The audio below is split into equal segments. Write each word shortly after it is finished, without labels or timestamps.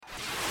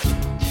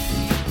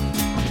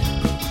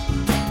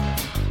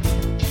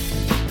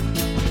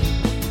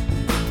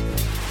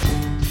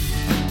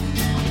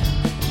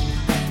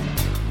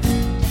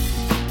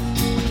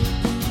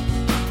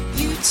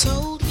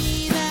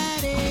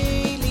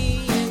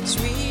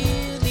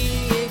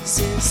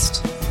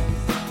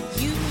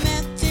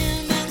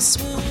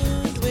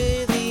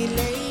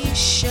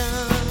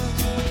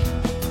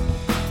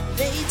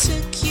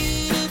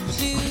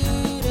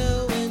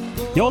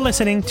You're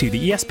listening to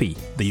the ESP,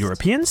 the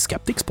European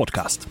Skeptics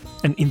Podcast,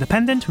 an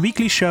independent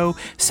weekly show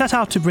set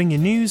out to bring you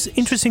news,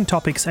 interesting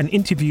topics and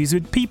interviews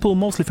with people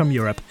mostly from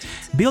Europe,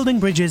 building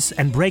bridges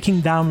and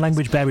breaking down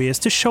language barriers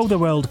to show the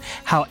world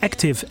how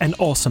active and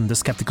awesome the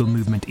skeptical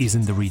movement is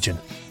in the region.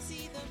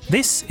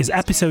 This is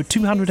episode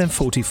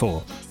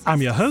 244.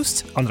 I'm your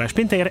host, András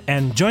Pintér,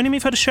 and joining me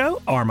for the show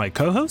are my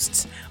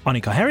co-hosts,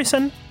 Annika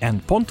Harrison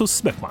and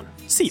Pontus Böckman.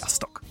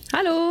 Sziasztok!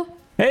 Hello!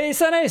 Hey,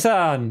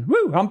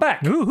 Woo, I'm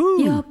back.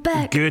 Woohoo! You're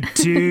back. Good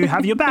to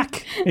have you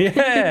back.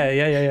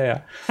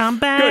 Yeah. I'm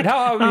back. Good,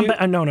 how are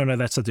you? No,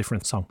 that's a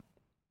different song.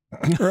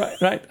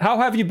 Right. How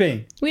have you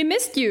been? We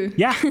missed you.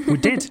 Yeah, we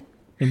did.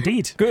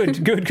 Indeed.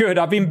 Good.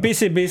 I've been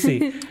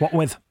busy. What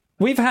with?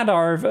 We've had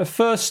our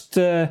first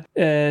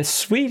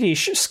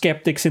Swedish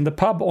Skeptics in the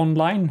Pub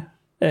online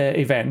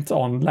event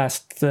on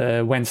last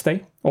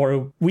Wednesday, or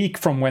a week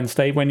from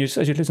Wednesday when as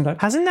you listen to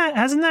that. Hasn't that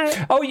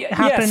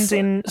happened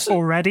in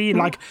already,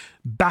 like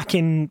back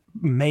in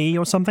May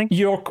or something?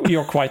 You're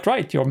quite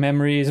right. Your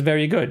memory is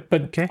very good,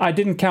 but okay. I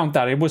didn't count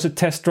that. It was a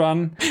test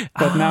run,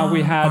 but now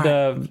we had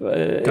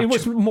Gotcha. it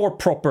was more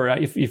proper,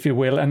 if you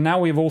will, and now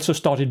we've also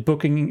started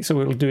booking, so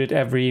we'll do it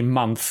every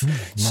month.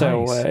 Nice.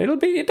 So it'll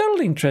be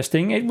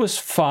interesting. It was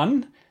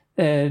fun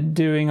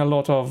doing a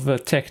lot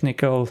of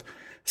technical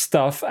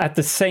stuff at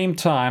the same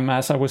time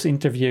as I was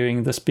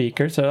interviewing the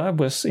speaker, so that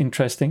was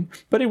interesting,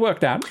 but it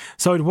worked out.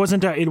 So it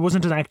wasn't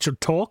an actual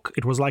talk,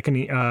 it was like an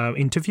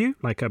interview,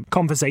 like a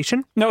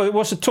conversation? No, it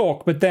was a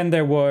talk, but then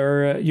there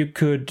were you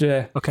could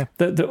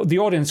the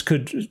audience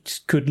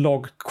could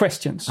log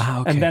questions.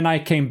 Okay. And then I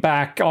came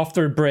back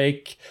after a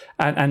break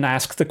and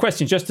asked the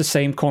questions, just the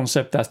same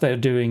concept as they're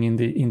doing in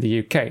the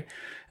UK,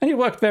 and it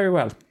worked very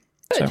well.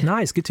 Good. So.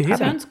 Nice, good to hear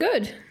that. Sounds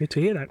good. Good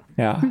to hear that.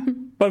 Yeah.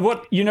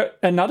 But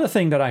another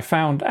thing that I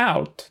found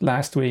out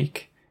last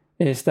week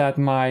is that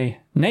my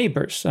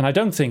neighbors, and I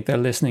don't think they're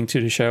listening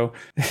to the show,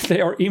 they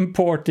are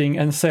importing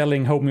and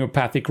selling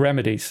homeopathic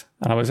remedies.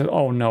 And I was like,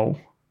 oh no.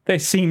 They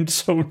seemed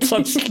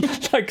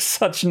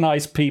such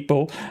nice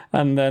people,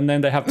 and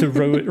then they have to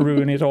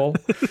ruin it all.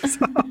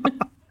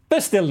 They're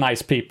still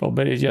nice people,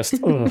 but it's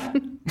just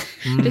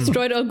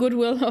Destroyed all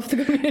goodwill of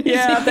the community.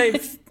 Yeah,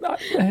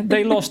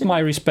 they lost my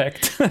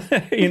respect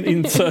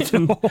in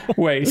certain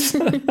ways.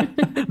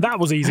 That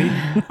was easy.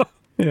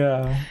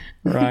 Yeah,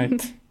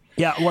 right.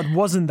 Yeah, what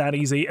wasn't that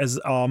easy is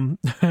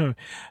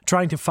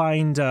trying to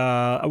find,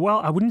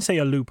 I wouldn't say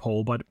a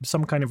loophole, but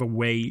some kind of a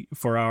way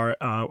for our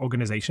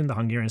organization, the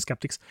Hungarian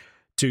Skeptics,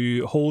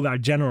 to hold our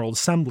General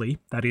Assembly,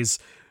 that is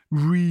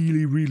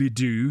really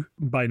due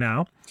by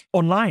now,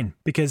 online.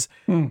 Because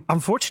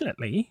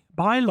unfortunately,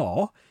 by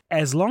law,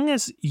 as long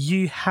as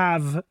you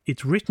have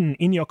it written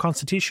in your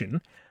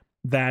constitution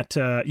that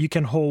you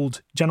can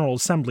hold General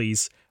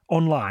Assemblies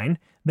online,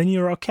 then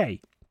you're okay.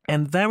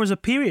 And there was a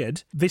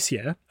period this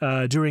year,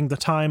 during the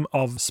time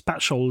of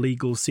special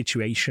legal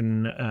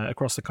situation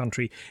across the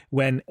country,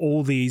 when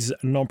all these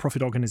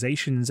non-profit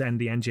organizations and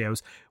the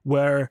NGOs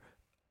were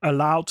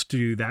allowed to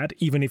do that,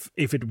 even if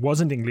it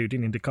wasn't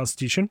included in the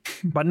constitution.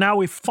 But now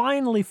we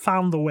finally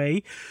found the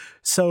way.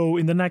 So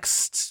in the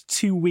next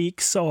 2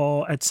 weeks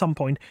or at some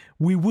point,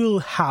 we will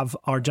have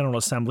our General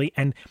Assembly,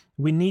 and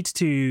we need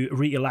to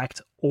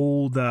re-elect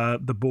all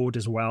the board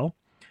as well.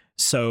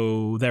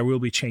 So there will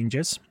be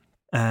changes.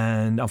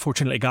 And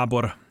unfortunately,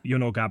 Gabor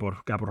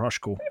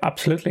Hashko.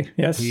 Absolutely,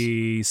 yes.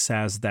 He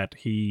says that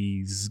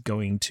he's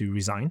going to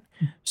resign.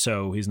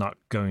 So he's not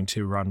going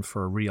to run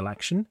for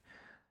re-election.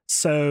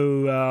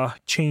 So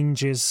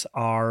changes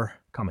are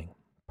coming,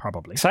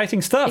 probably.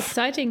 Exciting stuff.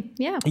 Exciting,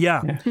 yeah.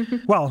 Yeah.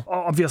 Well,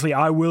 obviously,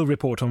 I will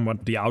report on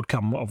what the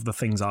outcome of the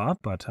things are,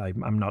 but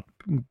I'm not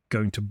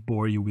going to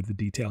bore you with the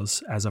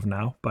details as of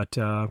now. But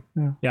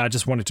I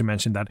just wanted to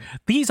mention that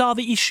these are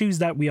the issues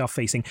that we are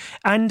facing.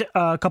 And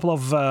a couple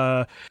of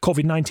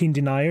COVID-19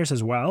 deniers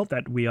as well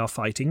that we are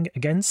fighting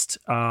against.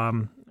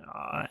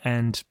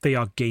 And they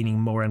are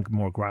gaining more and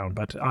more ground.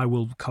 But I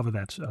will cover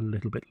that a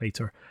little bit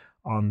later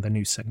on the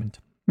news segment.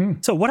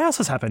 So what else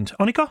has happened?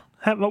 Annika,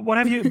 what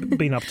have you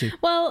been up to?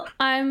 Well,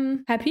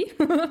 I'm happy,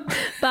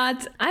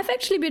 but I've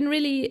actually been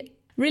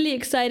really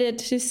excited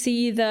to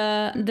see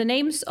the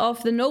names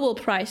of the Nobel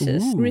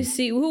Prizes,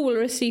 who will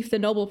receive the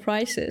Nobel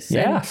Prizes.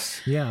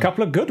 Yes, a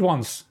couple of good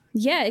ones.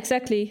 Yeah,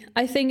 exactly.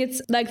 I think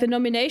it's like the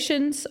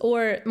nominations,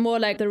 or more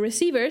like the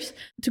receivers.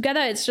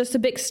 Together, it's just a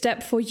big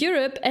step for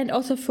Europe and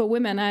also for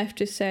women, I have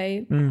to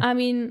say. I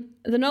mean,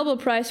 the Nobel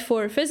Prize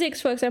for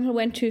Physics, for example,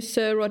 went to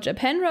Sir Roger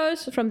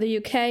Penrose from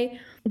the UK.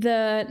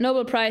 The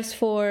Nobel Prize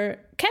for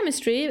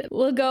Chemistry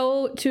will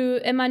go to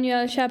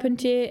Emmanuel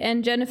Charpentier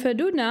and Jennifer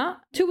Doudna,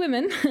 two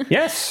women,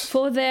 yes,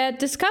 for their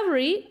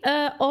discovery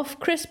of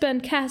CRISPR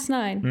and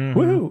Cas9. Mm-hmm.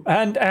 Woohoo!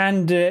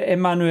 And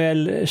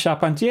Emmanuel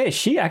Charpentier,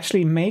 she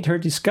actually made her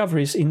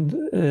discoveries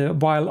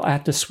while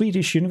at the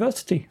Swedish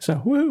university.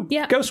 So woohoo!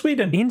 Yeah. Go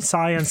Sweden! In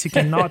science, you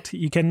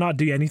cannot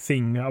do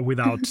anything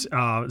without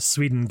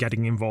Sweden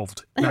getting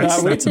involved. We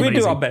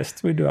do our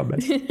best. We do our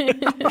best.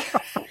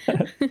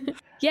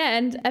 Yeah,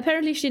 and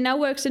apparently she now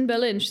works in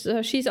Berlin,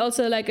 so she's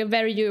also like a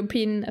very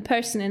European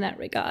person in that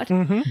regard.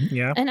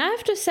 Yeah. And I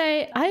have to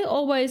say, I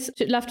always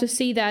love to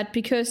see that,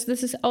 because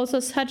this is also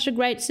such a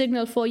great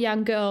signal for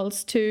young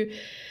girls to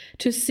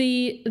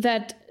see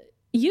that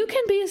you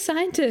can be a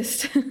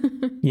scientist.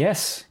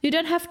 Yes. You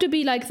don't have to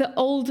be like the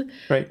old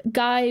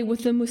guy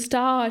with the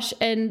mustache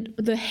and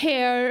the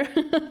hair,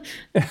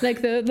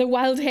 like the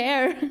wild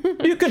hair.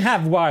 You can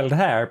have wild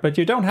hair, but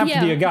you don't have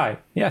to be a guy.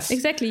 Yes.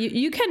 Exactly.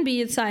 You can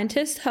be a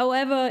scientist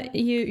however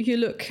you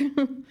look.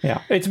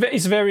 Yeah.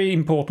 It's very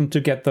important to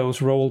get those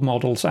role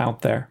models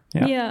out there.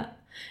 Yeah. Yeah.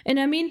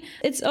 And I mean,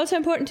 it's also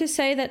important to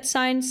say that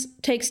science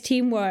takes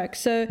teamwork.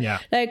 So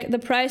like the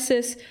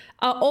prizes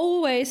are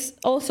always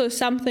also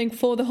something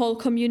for the whole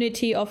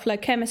community of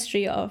like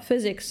chemistry or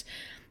physics,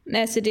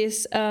 as it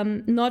is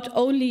not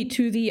only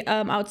to the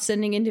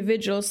outstanding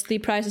individuals the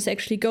prizes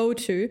actually go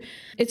to.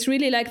 It's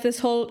really like this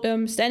whole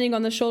standing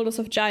on the shoulders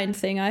of giant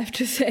thing, I have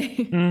to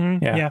say.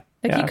 Yeah.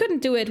 Like you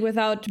couldn't do it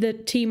without the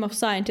team of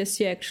scientists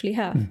you actually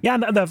have. Yeah,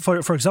 and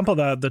for example,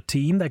 the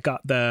team that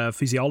got the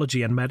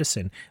physiology and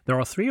medicine, there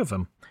are 3 of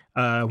them.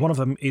 One of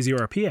them is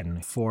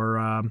European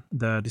for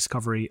the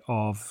discovery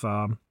of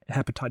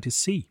hepatitis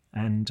C,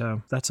 and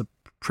that's a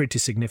pretty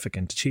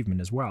significant achievement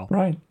as well.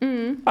 Right.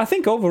 I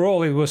think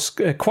overall it was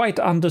quite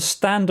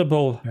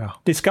understandable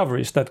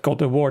discoveries that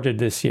got awarded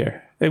this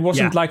year. It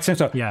wasn't like things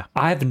like,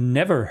 I've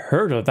never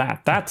heard of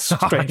that. That's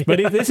strange.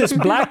 But this is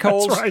black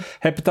holes,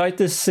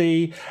 hepatitis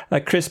C,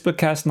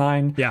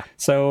 CRISPR-Cas9. Yeah.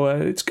 So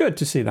it's good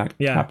to see that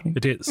happening.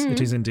 It is.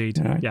 It is indeed.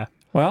 Yeah.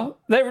 Well,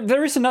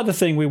 there is another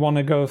thing we want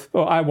to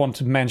I want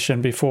to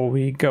mention before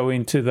we go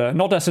into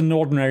not as an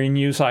ordinary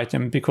news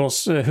item,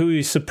 because who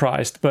is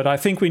surprised? But I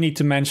think we need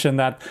to mention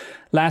that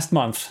last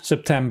month,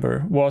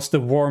 September, was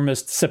the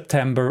warmest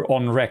September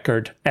on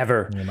record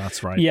ever. Yeah,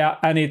 that's right. Yeah,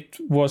 and it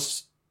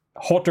was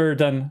hotter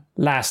than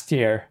last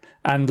year,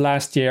 and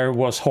last year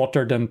was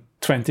hotter than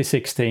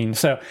 2016.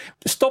 So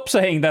stop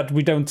saying that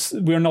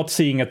we're not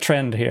seeing a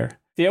trend here.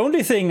 The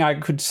only thing I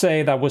could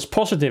say that was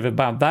positive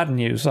about that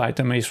news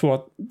item is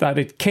that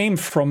it came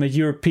from a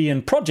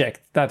European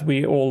project that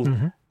we all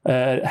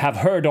have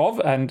heard of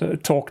and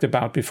talked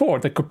about before,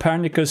 the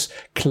Copernicus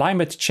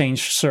Climate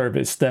Change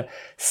Service, the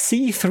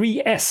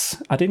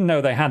C3S. I didn't know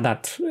they had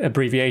that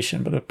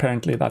abbreviation, but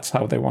apparently that's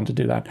how they want to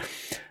do that.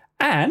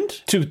 And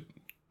to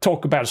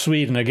talk about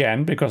Sweden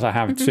again, because I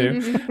have to,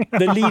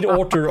 the lead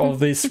author of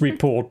this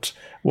report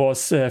was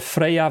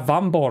Freja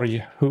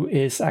Wamborg, who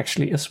is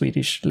actually a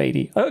Swedish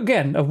lady.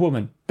 Again, a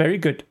woman. Very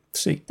good.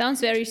 See.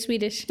 Sounds very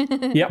Swedish.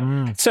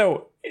 Yeah.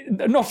 So,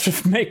 not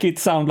to make it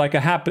sound like a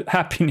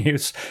happy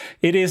news,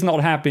 it is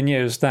not happy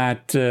news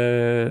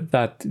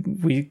that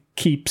we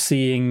keep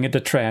seeing the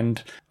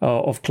trend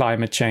of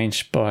climate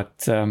change.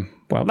 But,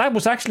 well, that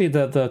was actually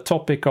the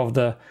topic of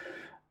the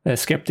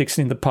Skeptics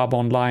in the Pub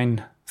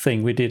online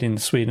thing we did in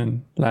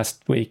Sweden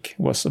last week,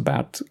 was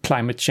about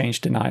climate change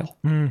denial.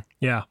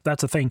 Yeah,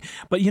 that's a thing.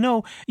 But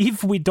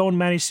if we don't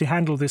manage to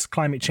handle this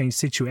climate change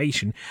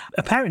situation,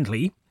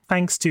 apparently,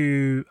 thanks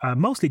to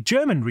mostly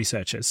German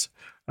researchers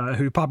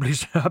who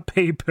published a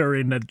paper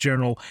in the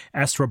journal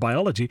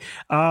Astrobiology,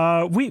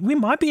 we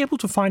might be able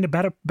to find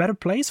a better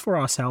place for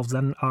ourselves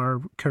than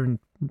our current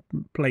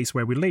place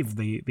where we live,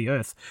 the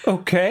Earth.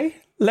 Okay,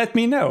 let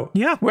me know.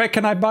 Yeah. Where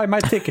can I buy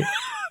my ticket?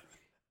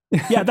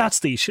 Yeah,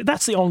 that's the issue.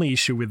 That's the only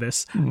issue with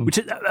this, which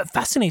is a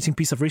fascinating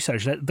piece of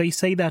research. They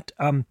say that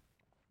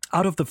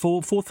out of the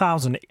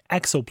 4,000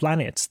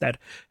 exoplanets that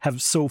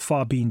have so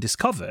far been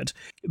discovered,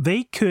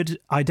 they could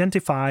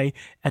identify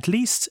at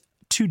least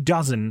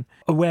 24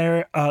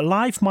 where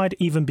life might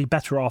even be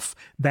better off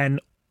than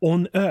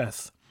on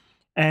Earth.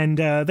 And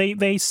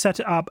they set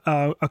up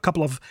a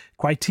couple of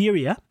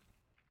criteria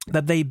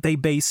that they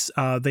base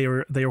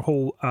their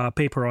whole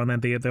paper on,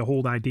 and their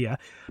whole idea.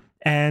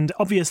 And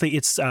obviously,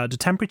 it's the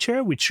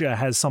temperature, which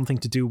has something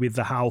to do with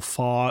how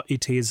far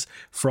it is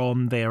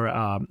from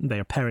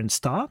their parent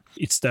star.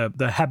 It's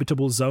the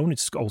habitable zone.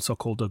 It's also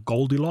called the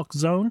Goldilocks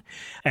zone.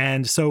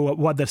 And so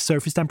what the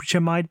surface temperature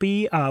might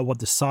be, what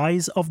the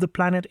size of the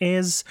planet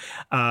is.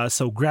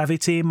 So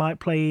gravity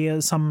might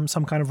play some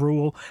kind of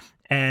role.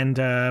 And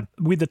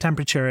with the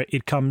temperature,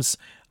 it comes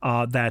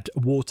that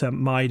water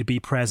might be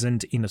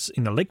present in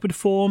a liquid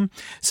form.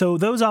 So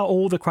those are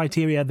all the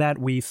criteria that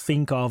we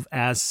think of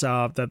as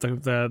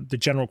the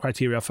general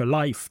criteria for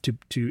life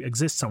to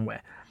exist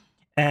somewhere.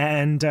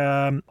 And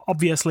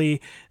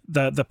obviously,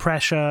 the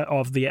pressure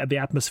of the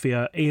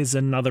atmosphere is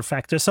another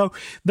factor. So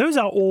those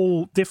are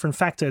all different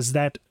factors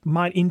that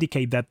might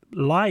indicate that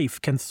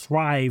life can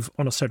thrive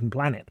on a certain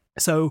planet.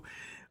 So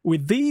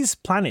with these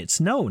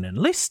planets known and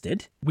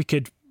listed, we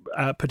could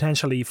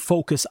potentially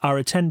focus our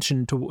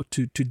attention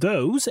to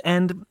those,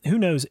 and who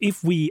knows,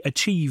 if we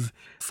achieve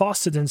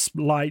faster than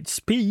light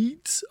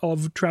speeds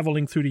of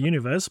traveling through the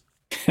universe,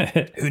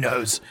 who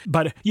knows?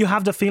 But you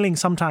have the feeling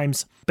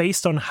sometimes,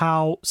 based on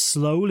how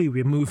slowly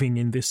we're moving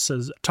in this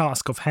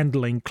task of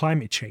handling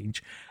climate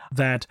change,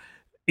 that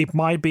it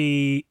might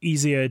be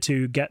easier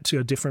to get to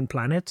a different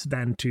planet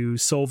than to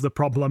solve the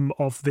problem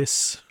of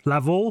this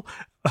level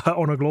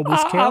on a global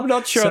scale. I'm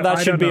not sure that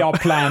should be our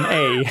plan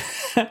A.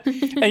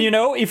 And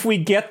if we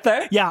get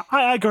there... Yeah,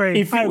 I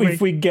agree.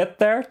 If we get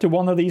there to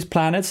one of these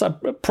planets,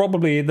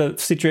 probably the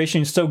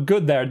situation is so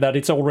good there that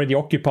it's already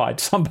occupied.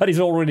 Somebody's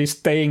already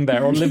staying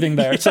there or living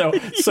there. So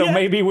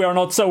maybe we are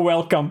not so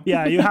welcome.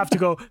 Yeah, you have to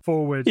go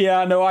forward.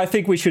 Yeah, no, I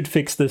think we should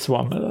fix this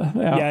one.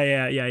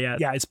 Yeah.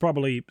 Yeah, it's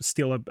probably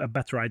still a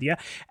better idea.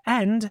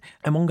 And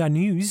among our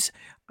news,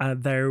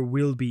 there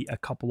will be a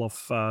couple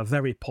of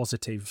very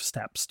positive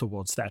steps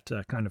towards that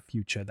kind of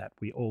future that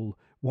we all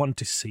want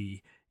to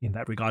see in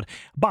that regard.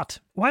 But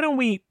why don't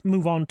we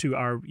move on to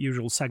our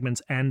usual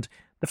segments? And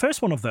the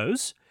first one of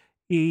those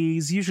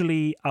is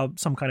usually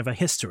some kind of a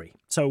history.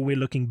 So we're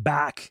looking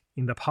back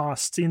into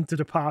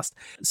the past.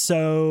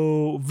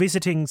 So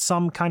visiting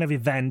some kind of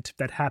event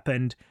that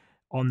happened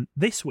on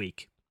this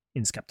week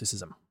in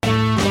skepticism.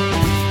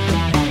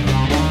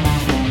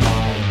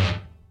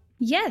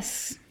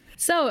 Yes.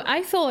 So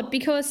I thought,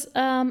 because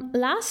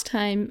last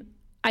time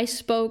I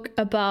spoke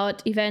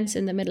about events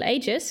in the Middle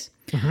Ages,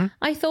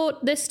 I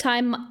thought this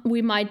time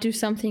we might do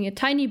something a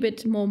tiny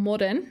bit more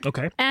modern.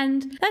 Okay.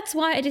 And that's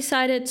why I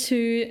decided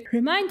to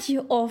remind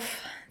you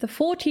of the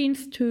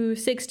 14th to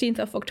 16th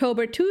of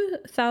October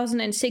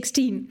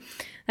 2016.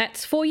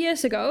 That's 4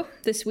 years ago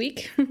this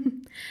week.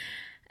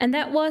 And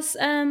that was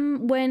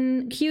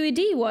when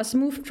QED was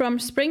moved from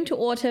spring to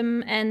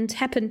autumn and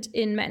happened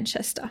in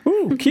Manchester.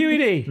 Ooh,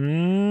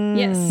 QED.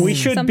 Yes. We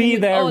should be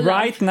there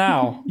right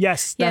now.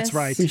 Yes, that's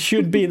right. We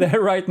should be there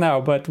right now,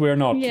 but we're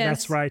not. Yes.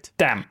 That's right.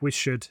 Damn. We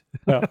should.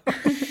 Yeah.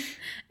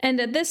 And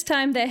at this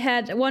time, they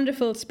had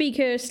wonderful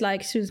speakers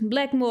like Susan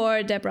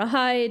Blackmore, Deborah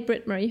Hyde,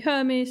 Britt-Marie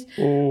Hermes,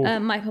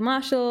 Michael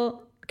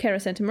Marshall, Cara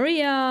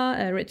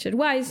Santamaria, Richard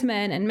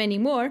Wiseman, and many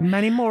more.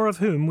 Many more of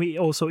whom we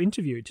also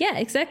interviewed. Yeah,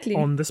 exactly.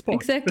 On the spot.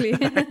 Exactly.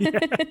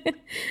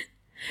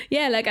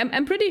 Yeah, like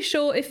I'm pretty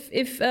sure if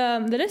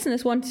the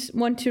listeners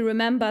want to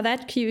remember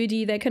that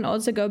QED, they can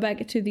also go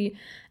back to the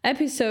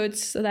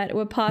episodes that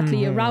were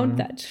partly around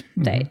that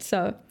date.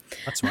 So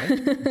That's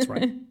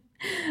right.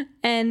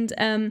 And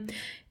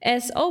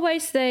as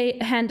always, they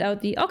hand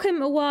out the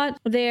Ockham Award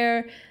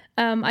there.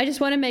 I just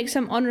want to make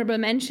some honorable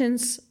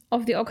mentions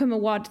of the Ockham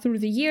Award through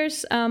the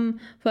years.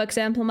 For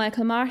example,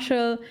 Michael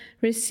Marshall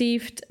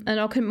received an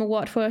Ockham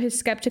Award for his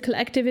skeptical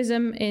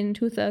activism in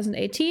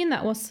 2018.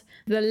 That was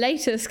the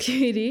latest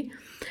QED.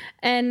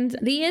 And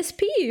the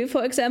TheESP,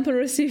 for example,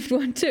 received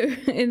one too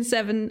in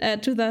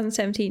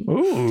 2017.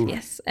 Ooh.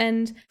 Yes,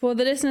 and for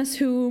the listeners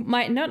who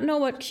might not know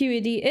what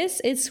QED is,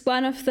 it's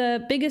one of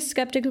the biggest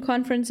skeptical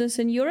conferences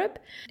in Europe.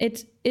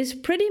 It is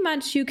pretty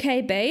much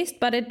UK based,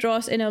 but it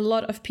draws in a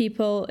lot of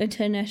people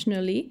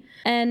internationally.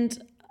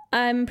 And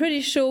I'm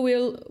pretty sure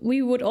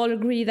we would all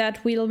agree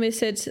that we'll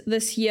miss it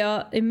this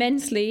year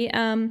immensely.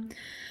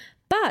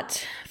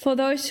 But for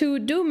those who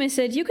do miss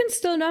it, you can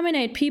still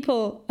nominate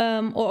people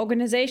or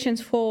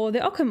organizations for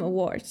the Ockham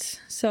Awards.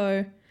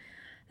 So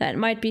that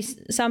might be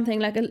something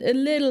like a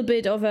little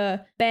bit of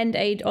a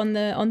band-aid on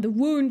the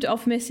wound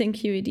of missing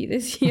QED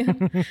this year.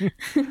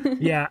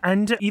 Yeah,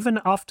 and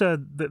even after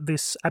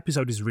this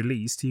episode is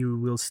released, you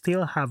will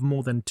still have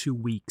more than 2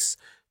 weeks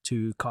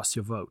to cast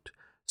your vote.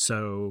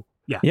 So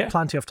yeah,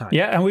 plenty of time.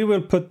 Yeah, and we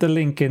will put the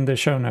link in the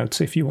show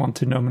notes if you want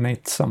to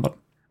nominate someone.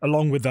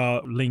 Along with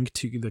a link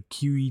to the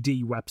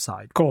QED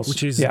website, of course,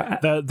 which is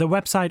the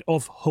website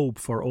of hope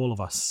for all of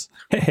us.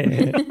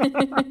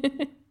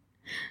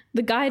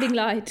 The guiding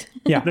light.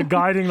 Yeah, the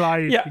guiding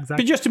light. Yeah, exactly.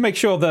 But just to make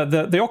sure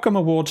that the Ockham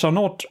Awards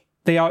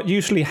they are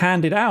usually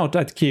handed out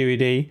at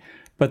QED,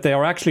 but they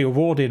are actually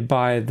awarded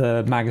by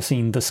the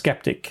magazine The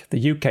Skeptic,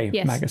 the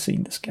UK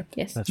magazine The Skeptic.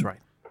 Yes, that's right.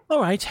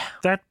 All right,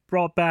 that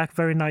brought back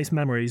very nice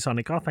memories,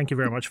 Annika. Thank you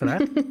very much for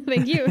that.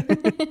 Thank you.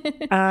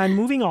 And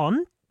moving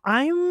on,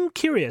 I'm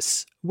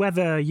curious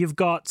whether you've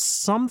got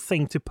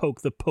something to poke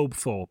the Pope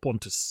for,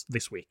 Pontus,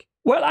 this week.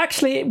 Well,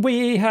 actually,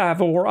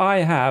 I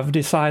have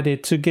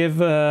decided to give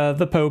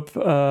the Pope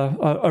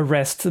a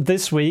rest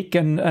this week,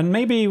 and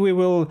maybe we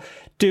will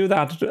do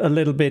that a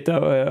little bit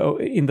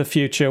in the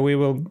future. We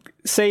will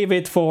save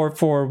it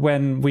for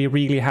when we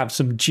really have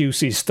some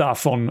juicy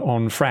stuff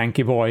on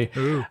Frankie Boy.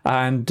 Ooh.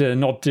 And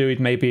not do it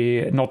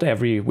maybe not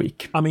every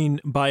week. I mean,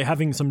 by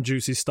having some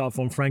juicy stuff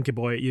on Frankie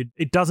Boy,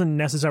 it doesn't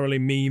necessarily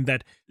mean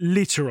that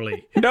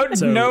literally.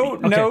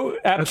 No,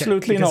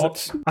 absolutely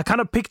not. I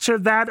kind of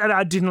pictured that and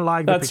I didn't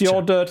like That's the picture.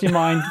 Your dirty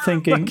mind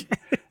thinking. Okay.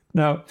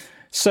 No.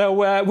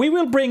 So we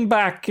will bring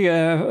back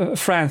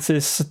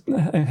Francis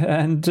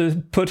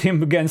and put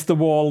him against the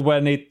wall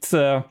when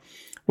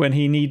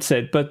he needs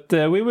it. But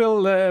we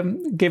will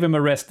give him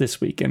a rest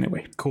this week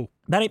anyway. Cool.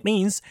 Then it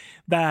means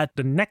that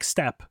the next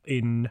step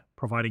in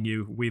providing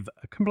you with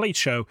a complete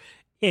show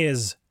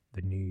is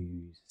the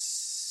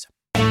news.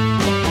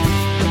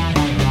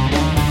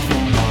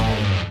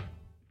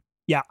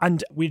 Yeah,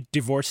 and we're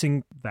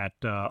divorcing that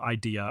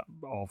idea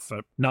of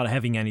not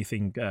having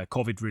anything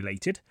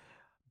COVID-related.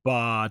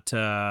 But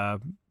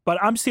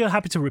I'm still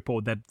happy to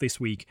report that this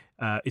week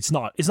it's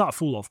not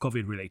full of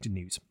COVID-related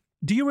news.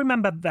 Do you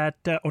remember that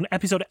on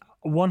episode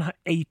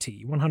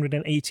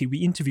 180, we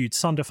interviewed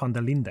Sander van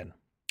der Linden?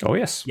 Oh,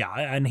 yes. Yeah,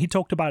 and he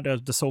talked about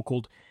the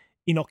so-called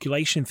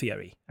inoculation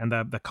theory and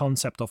the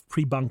concept of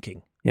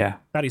pre-bunking. Yeah.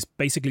 That is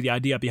basically the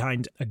idea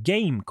behind a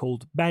game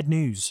called Bad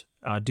News,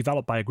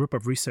 developed by a group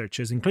of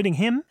researchers, including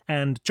him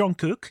and John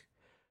Cook,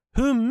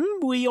 whom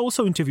we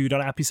also interviewed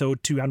on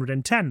episode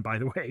 210, by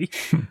the way.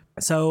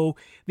 So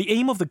the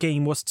aim of the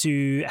game was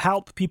to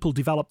help people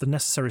develop the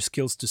necessary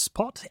skills to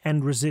spot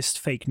and resist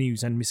fake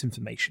news and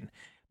misinformation.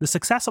 The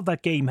success of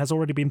that game has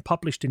already been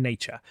published in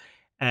Nature,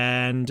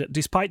 and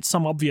despite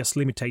some obvious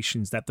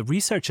limitations that the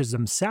researchers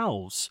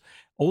themselves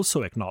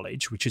also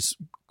acknowledge, which is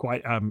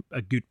quite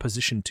a good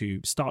position to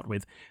start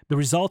with, the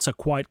results are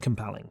quite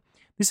compelling.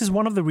 This is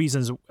one of the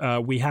reasons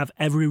we have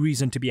every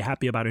reason to be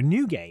happy about a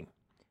new game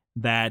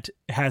that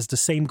has the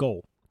same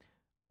goal,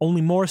 only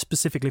more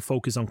specifically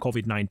focused on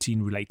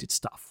COVID-19 related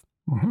stuff.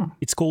 Mm-hmm.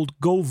 It's called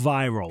Go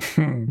Viral.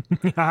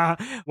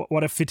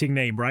 What a fitting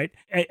name, right?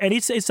 And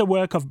it's a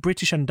work of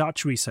British and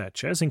Dutch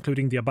researchers,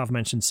 including the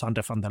above-mentioned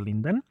Sander van der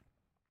Linden,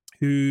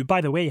 who, by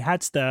the way,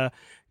 heads the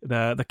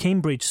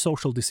Cambridge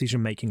Social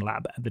Decision-Making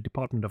Lab at the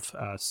Department of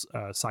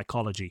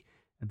Psychology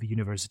at the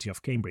University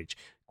of Cambridge.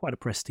 Quite a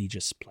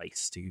prestigious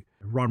place to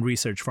run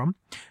research from.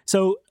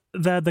 So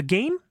the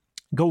game,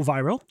 Go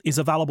Viral, is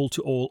available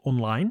to all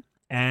online,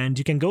 and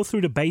you can go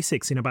through the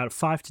basics in about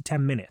 5 to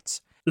 10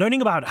 minutes,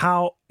 learning about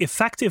how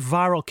effective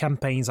viral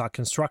campaigns are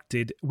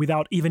constructed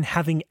without even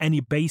having any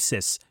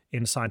basis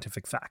in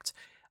scientific fact.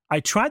 I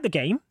tried the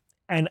game,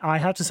 and I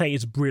have to say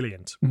it's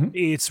brilliant. Mm-hmm.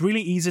 It's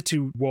really easy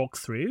to walk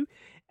through,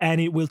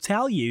 and it will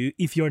tell you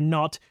if you're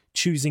not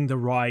choosing the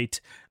right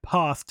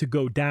path to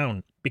go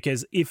down.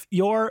 Because if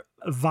your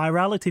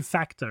virality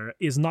factor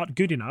is not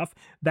good enough,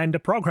 then the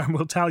program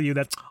will tell you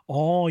that,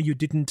 oh, you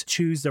didn't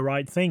choose the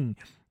right thing.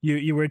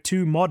 You were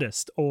too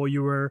modest, or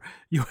you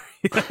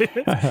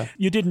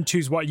didn't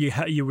choose what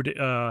you would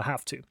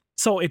have to.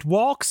 So it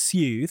walks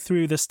you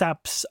through the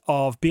steps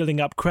of building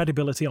up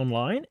credibility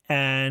online,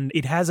 and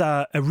it has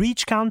a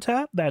reach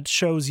counter that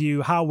shows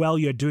you how well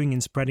you're doing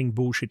in spreading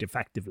bullshit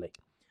effectively.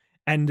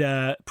 And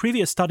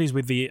previous studies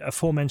with the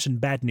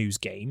aforementioned Bad News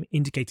game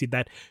indicated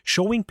that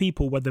showing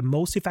people what the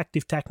most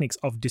effective techniques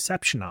of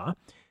deception are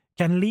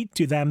can lead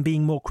to them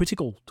being more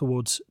critical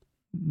towards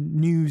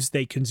news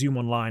they consume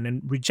online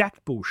and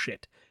reject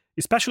bullshit,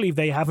 especially if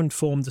they haven't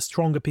formed a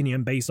strong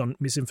opinion based on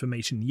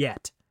misinformation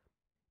yet.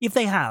 If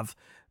they have,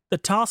 the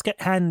task at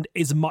hand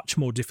is much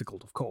more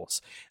difficult, of course.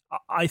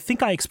 I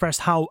think I expressed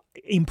how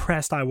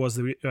impressed I was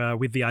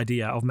with the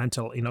idea of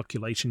mental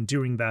inoculation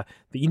during the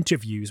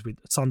interviews with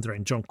Sander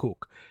and John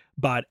Cook,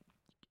 but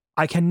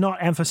I cannot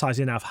emphasize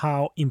enough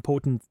how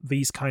important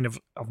these kind of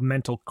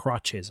mental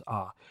crutches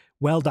are.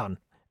 Well done.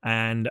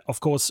 And of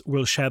course,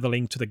 we'll share the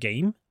link to the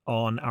game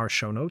on our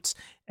show notes,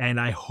 and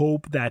I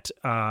hope that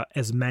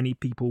as many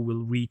people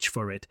will reach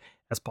for it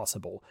as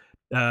possible.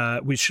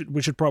 We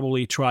should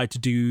probably try to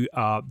do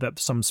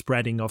some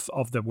spreading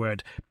of the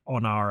word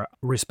on our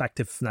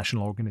respective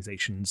national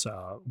organizations'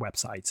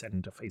 websites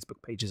and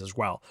Facebook pages as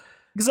well.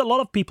 Because a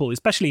lot of people,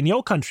 especially in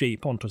your country,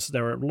 Pontus,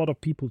 there are a lot of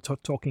people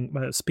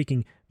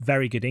speaking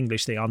very good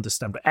English. They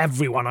understand, but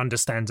everyone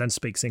understands and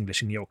speaks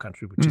English in your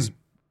country, which is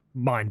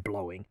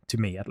mind-blowing to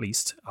me, at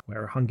least,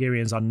 where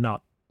Hungarians are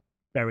not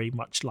very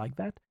much like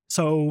that.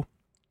 So,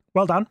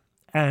 well done.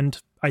 And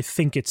I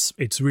think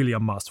it's really a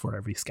must for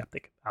every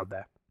skeptic out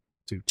there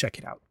to check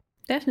it out.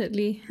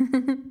 Definitely.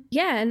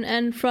 Yeah,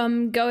 and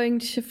from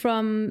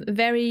from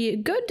very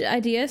good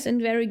ideas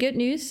and very good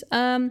news,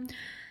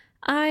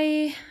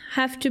 I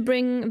have to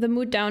bring the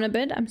mood down a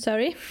bit. I'm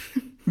sorry.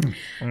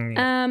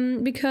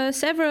 Because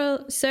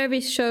several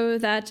surveys show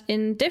that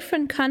in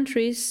different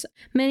countries,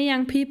 many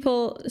young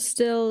people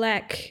still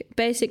lack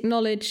basic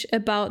knowledge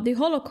about the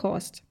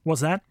Holocaust.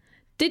 What's that?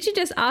 Did you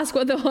just ask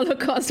what the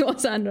Holocaust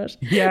was, Anders?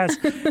 Yes,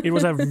 it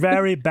was a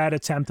very bad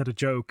attempt at a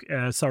joke.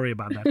 Sorry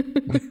about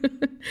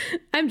that.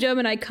 I'm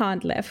German, I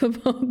can't laugh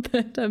about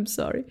that. I'm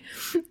sorry.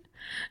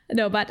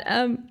 No, but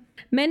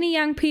many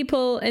young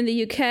people in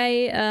the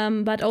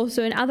UK, but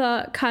also in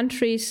other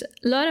countries,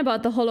 learn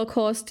about the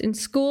Holocaust in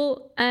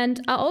school and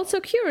are also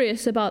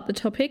curious about the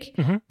topic.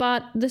 Mm-hmm.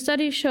 But the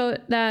studies show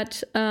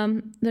that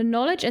the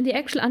knowledge and the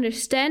actual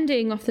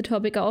understanding of the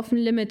topic are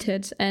often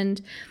limited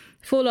and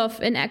full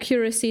of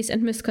inaccuracies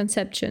and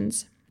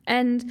misconceptions.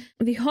 And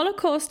the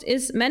Holocaust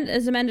is a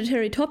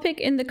mandatory topic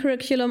in the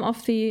curriculum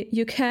of the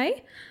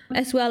UK,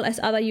 as well as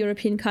other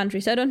European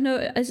countries. I don't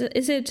know, is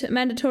it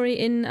mandatory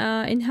in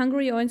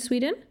Hungary or in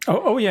Sweden?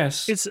 Oh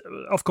yes.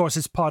 Of course,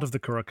 it's part of the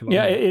curriculum.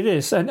 Yeah, it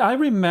is. And I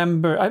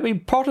remember,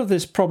 part of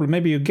this problem,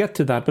 maybe you get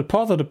to that, but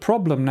part of the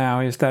problem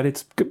now is that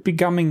it's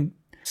becoming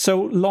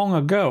so long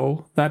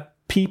ago that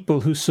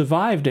people who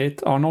survived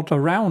it are not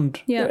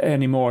around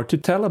anymore to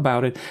tell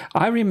about it.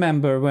 I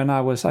remember when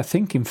I was, I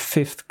think, in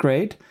 5th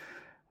grade,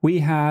 we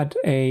had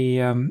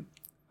a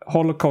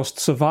Holocaust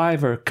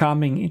survivor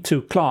coming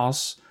into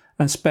class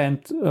and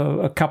spent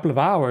a couple of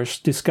hours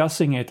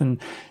discussing it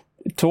and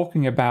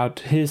talking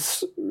about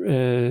his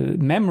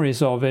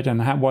memories of it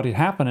and what had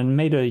happened, and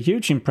made a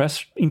huge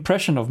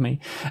impression of me.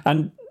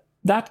 And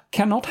that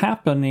cannot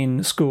happen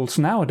in schools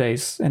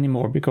nowadays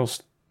anymore,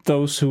 because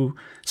those who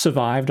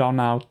survived are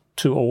now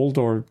too old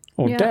or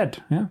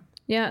dead. Yeah.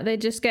 Yeah, they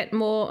just get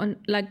more,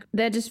 like,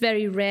 they're just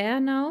very rare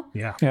now.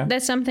 Yeah.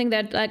 That's something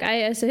that, like,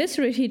 I, as a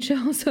history teacher,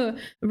 also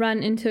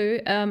run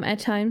into at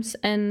times.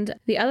 And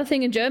the other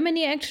thing in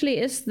Germany, actually,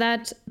 is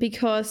that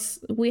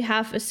because we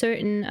have a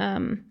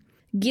certain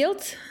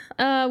guilt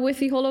with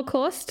the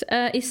Holocaust,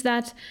 is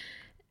that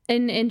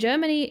in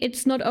Germany,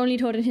 it's not only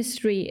taught in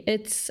history,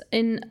 it's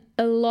in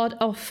a lot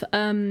of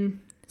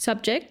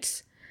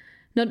subjects.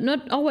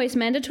 Not always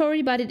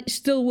mandatory, but it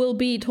still will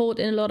be taught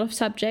in a lot of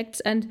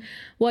subjects. And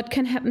what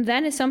can happen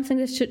then is something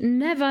that should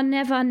never,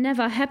 never,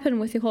 never happen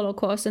with the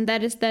Holocaust. And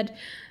that is that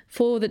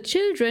for the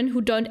children who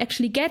don't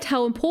actually get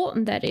how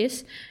important that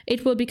is,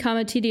 it will become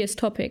a tedious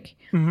topic.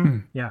 Mm-hmm.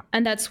 Yeah.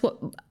 And that's what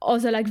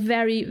also, like,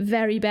 very,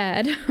 very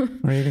bad.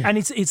 Really? And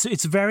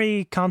it's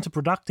very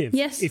counterproductive.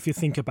 Yes. If you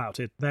think about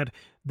it, that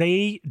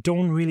they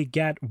don't really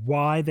get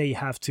why they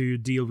have to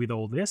deal with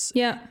all this.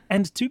 Yeah.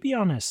 And to be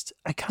honest,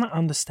 I kind of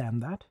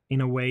understand that in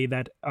a way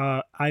that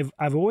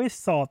I've always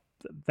thought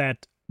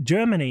that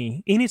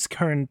Germany, in its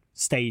current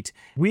state,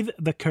 with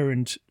the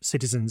current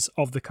citizens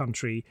of the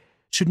country,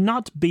 should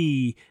not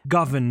be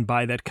governed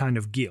by that kind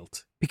of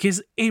guilt,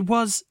 because it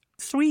was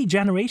 3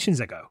 generations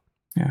ago.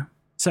 Yeah.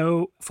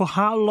 So for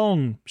how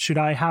long should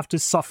I have to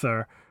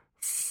suffer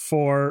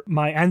for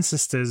my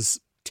ancestors'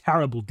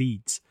 terrible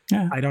deeds?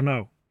 Yeah. I don't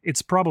know.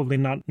 It's probably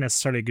not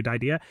necessarily a good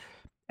idea.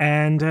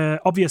 And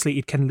obviously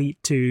it can lead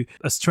to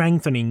a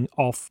strengthening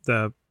of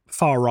the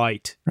far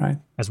right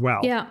as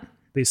well. Yeah.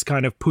 This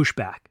kind of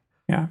pushback.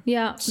 Yeah.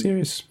 Yeah.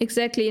 Serious.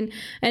 Exactly.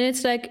 And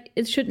it's like,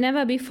 it should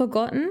never be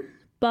forgotten,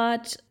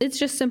 but it's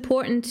just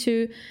important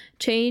to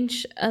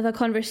change the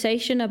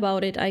conversation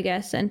about it, I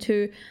guess, and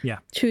to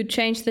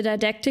change the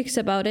didactics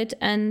about it.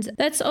 And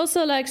that's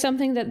also, like,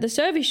 something that the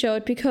survey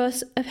showed,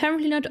 because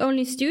apparently not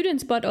only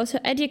students but also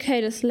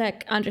educators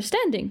lack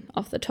understanding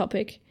of the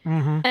topic.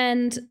 Mm-hmm.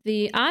 And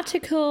the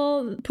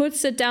article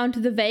puts it down to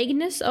the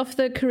vagueness of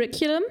the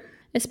curriculum,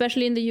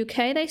 especially in the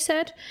UK, they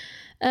said,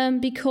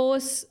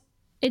 because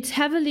it's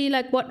heavily,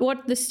 like,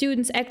 what the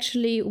students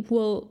actually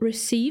will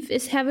receive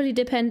is heavily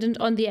dependent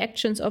on the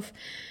actions of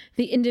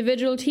the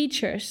individual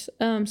teachers.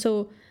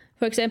 So,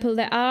 for example,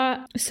 there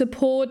are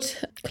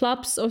support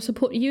clubs or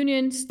support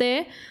unions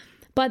there,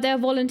 but they're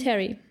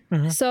voluntary.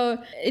 Mm-hmm. So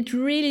it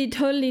really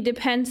totally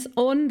depends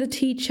on the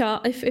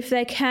teacher if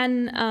they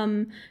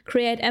can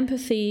create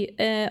empathy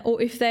or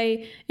if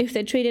they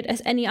treat it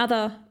as any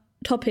other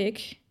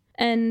topic.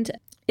 And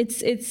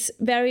it's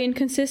very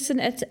inconsistent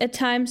at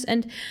times,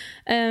 and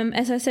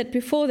as I said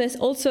before, there's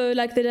also,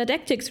 like, the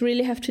didactics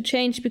really have to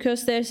change,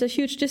 because there's a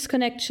huge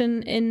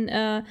disconnection in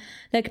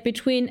like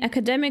between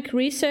academic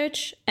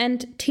research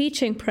and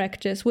teaching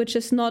practice, which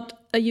is not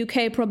a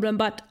UK problem,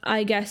 but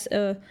I guess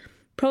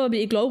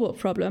probably a global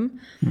problem.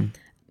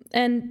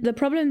 And the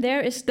problem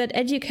there is that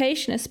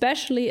education,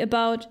 especially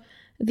about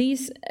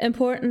these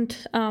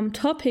important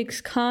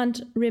topics,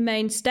 can't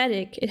remain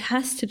static. It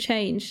has to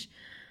change.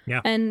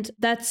 Yeah. And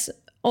that's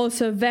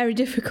also very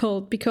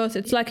difficult, because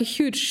it's like a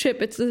huge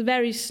ship. It's a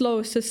very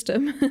slow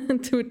system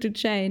to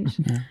change.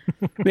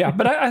 Yeah,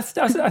 but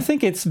I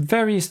think it's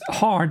very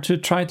hard to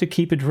try to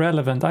keep it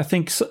relevant. I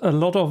think a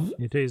lot of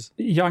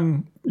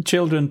young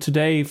children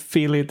today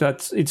feel it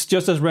that it's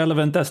just as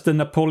relevant as the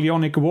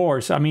Napoleonic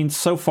Wars. I mean,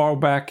 so far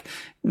back,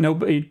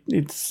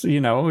 it's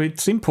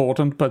it's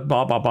important, but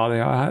blah blah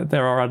blah.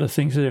 There are other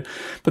things to do.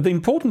 But the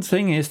important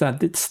thing is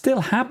that it's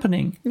still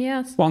happening.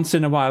 Yes. Once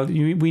in a while,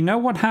 we know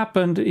what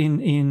happened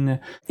in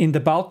the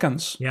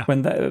Balkans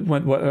when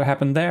what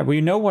happened there. We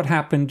know what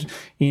happened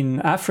in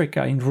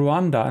Africa, in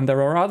Rwanda, and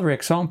there are other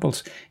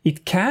examples.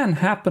 It can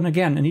happen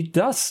again, and it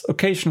does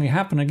occasionally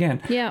happen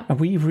again. Yeah. And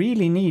we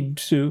really need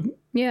to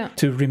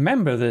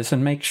remember this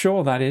and make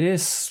sure that it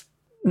is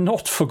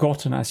not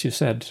forgotten, as you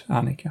said,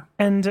 Annika.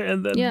 And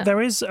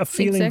there is a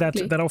feeling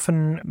that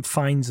often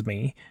finds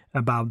me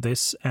about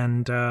this,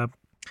 and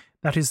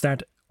that is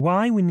that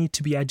why we need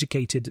to be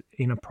educated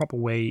in a proper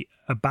way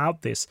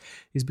about this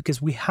is because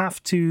we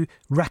have to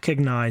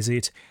recognize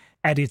it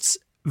at its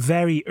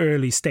very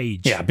early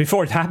stage. Yeah,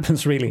 before it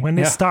happens, really. When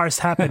it starts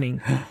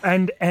happening.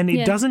 And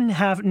it doesn't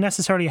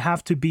necessarily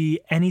have to be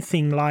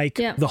anything like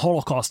the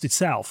Holocaust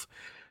itself.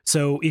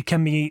 So it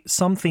can be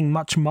something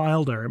much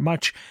milder,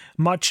 much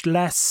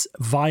less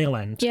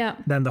violent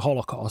than the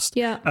Holocaust.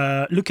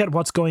 Yeah. Look at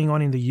what's going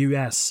on in the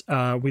US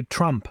with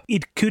Trump.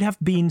 It could have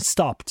been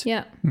stopped.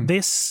 Yeah.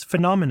 This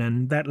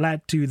phenomenon that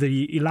led to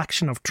the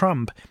election of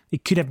Trump,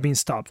 it could have been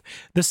stopped.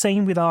 The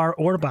same with our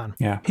Orban.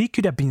 Yeah. He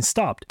could have been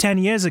stopped. 10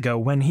 years ago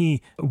when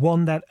he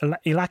won that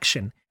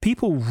election,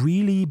 people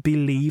really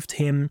believed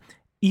him,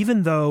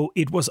 even though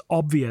it was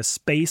obvious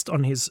based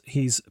on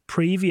his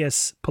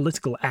previous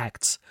political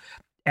acts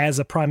as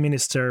a prime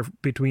minister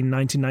between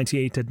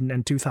 1998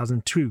 and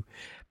 2002.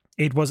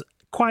 It was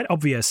quite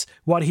obvious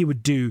what he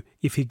would do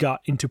if he got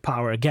into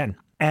power again.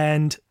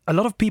 And a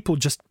lot of people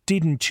just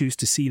didn't choose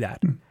to see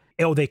that.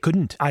 Or they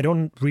couldn't. I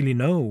don't really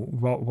know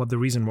what the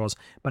reason was,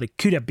 but it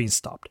could have been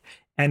stopped.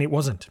 And it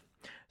wasn't.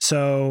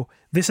 So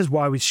this is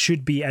why we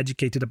should be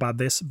educated about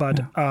this. But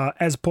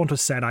as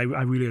Pontus said, I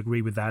really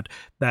agree with that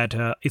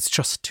it's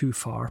just too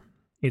far.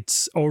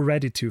 It's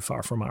already too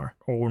far from our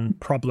own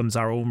problems,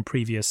 our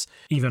previous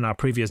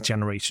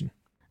generation.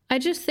 I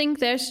just think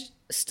there's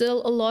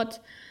still a lot,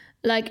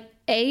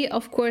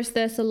 of course,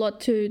 there's a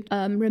lot to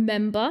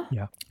remember.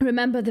 Yeah.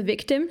 Remember the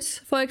victims,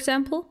 for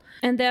example.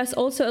 And there's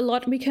also a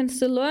lot we can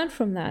still learn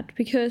from that.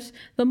 Because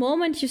the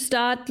moment you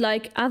start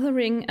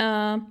othering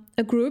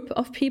a group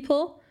of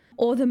people,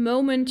 or the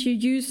moment you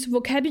use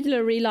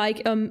vocabulary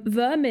like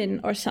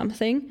vermin or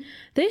something,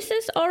 this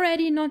is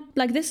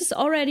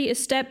already a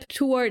step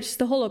towards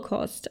the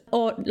Holocaust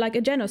or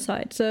a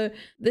genocide. So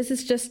this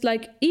is just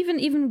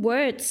even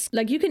words.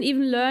 You can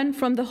even learn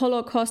from the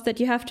Holocaust that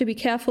you have to be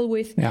careful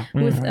with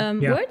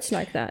words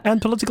like that.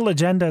 And political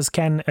agendas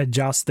can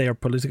adjust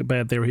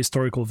their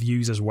historical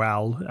views as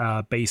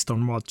well, based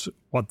on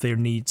what their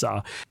needs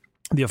are.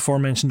 The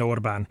aforementioned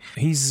Orban,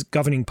 his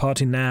governing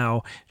party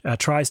now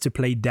tries to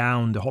play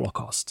down the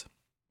Holocaust.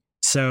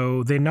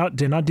 So they're not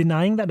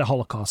denying that the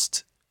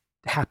Holocaust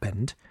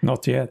happened.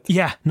 Not yet.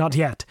 Yeah, not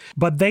yet.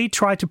 But they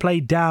try to play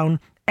down,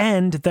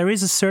 and there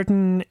is a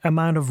certain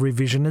amount of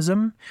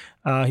revisionism,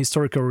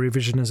 historical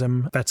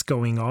revisionism that's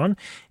going on.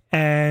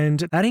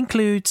 And that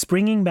includes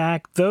bringing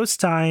back those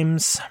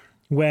times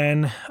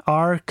when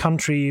our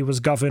country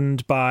was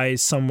governed by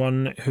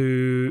someone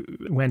who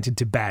went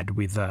into bed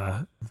with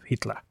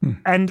Hitler.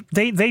 And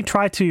they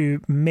try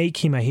to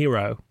make him a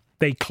hero.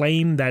 They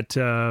claim that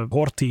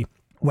Horthy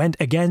went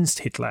against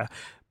Hitler,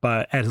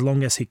 but as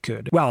long as he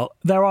could. Well,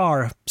 there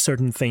are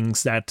certain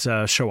things that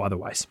show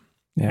otherwise.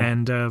 Yeah.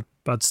 And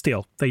but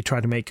still, they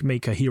try to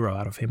make a hero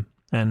out of him.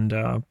 And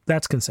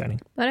that's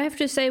concerning. But I have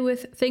to say,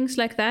 with things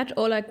like that,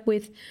 or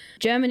with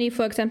Germany,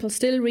 for example,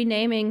 still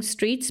renaming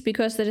streets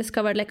because they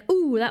discovered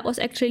that was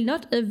actually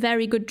not a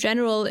very good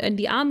general in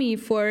the army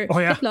for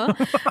Hitler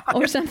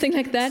or something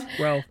like that.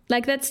 Well,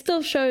 that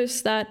still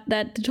shows that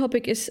the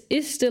topic is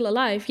still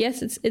alive.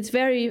 Yes, it's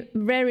very,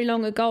 very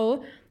long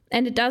ago.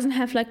 And it doesn't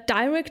have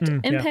direct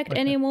impact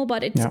anymore,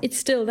 but it's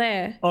still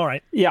there. All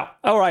right. Yeah.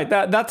 All right.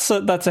 That's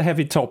a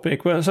heavy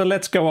topic. Well, so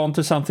let's go on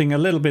to something a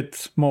little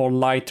bit more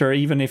lighter,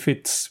 even if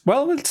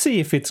we'll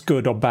see if it's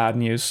good or bad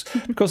news.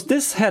 Because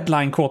this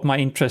headline caught my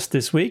interest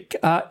this week.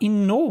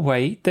 In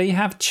Norway, they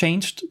have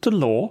changed the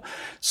law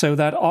so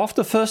that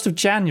after 1st of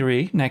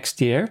January next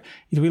year,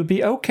 it will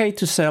be okay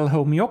to sell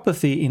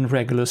homeopathy in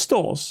regular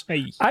stores.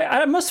 Hey.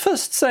 I must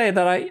first say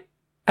that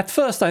at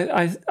first,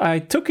 I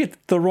took it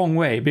the wrong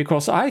way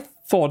because I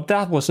thought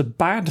that was a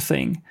bad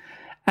thing.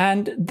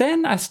 And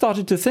then I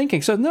started to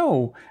thinking, so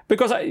no,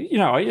 because I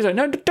said,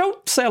 no,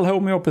 don't sell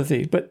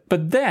homeopathy. But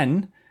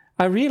then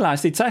I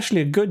realized it's actually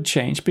a good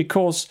change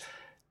because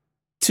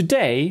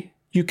today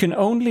you can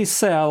only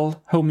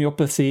sell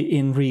homeopathy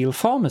in real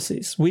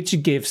pharmacies,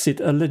 which gives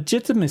it a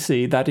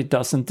legitimacy that it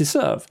doesn't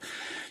deserve.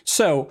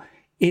 So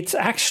it's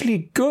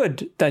actually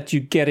good that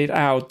you get it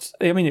out.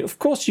 I mean, of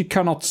course, you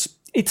cannot.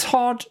 It's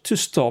hard to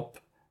stop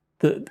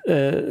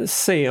the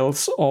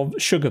sales of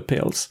sugar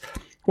pills.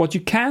 What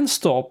you can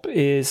stop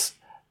is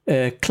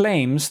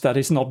claims that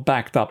is not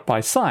backed up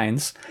by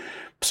science.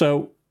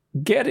 So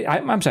get it.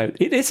 I'm sorry.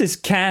 This is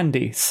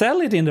candy.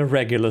 Sell it in the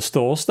regular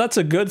stores. That's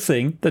a good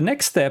thing. The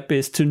next step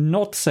is to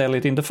not sell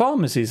it in the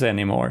pharmacies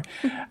anymore.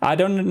 I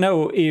don't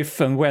know if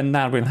and when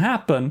that will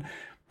happen,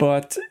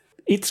 but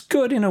it's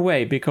good in a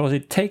way because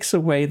it takes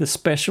away the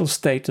special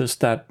status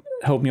that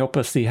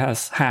homeopathy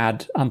has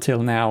had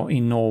until now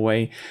in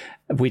Norway,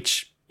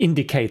 which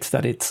indicates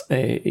that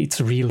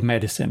it's real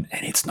medicine,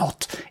 and it's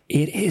not.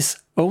 It is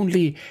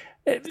only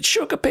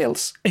sugar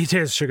pills. It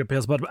is sugar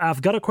pills, but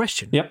I've got a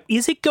question. Yep.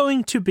 Is it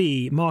going to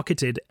be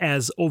marketed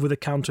as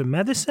over-the-counter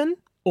medicine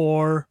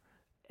or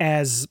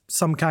as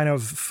some kind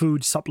of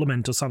food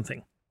supplement or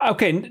something?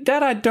 Okay,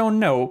 that I don't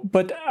know,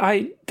 but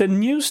the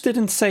news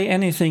didn't say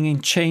anything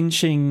in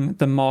changing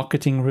the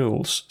marketing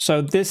rules.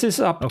 So this is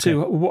up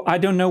to, I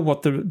don't know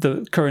what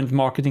the current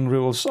marketing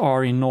rules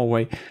are in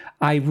Norway.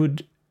 I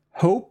would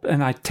hope,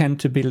 and I tend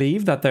to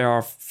believe that they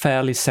are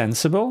fairly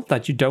sensible,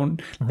 that you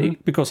don't,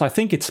 because I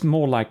think it's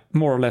more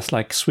or less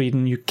like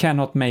Sweden. You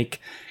cannot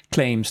make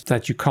claims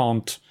that you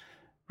can't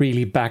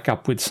really back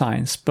up with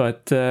science.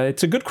 But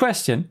it's a good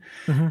question.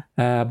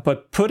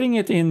 But putting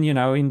it in,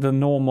 in the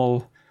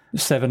normal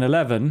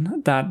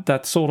 7-Eleven,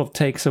 that sort of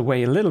takes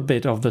away a little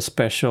bit of the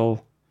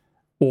special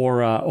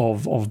aura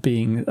of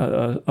being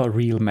a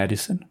real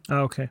medicine.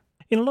 Okay.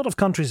 In a lot of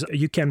countries,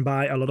 you can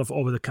buy a lot of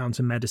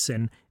over-the-counter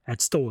medicine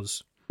at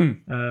stores,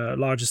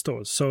 larger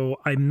stores. So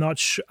I'm not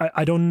sure.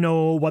 I don't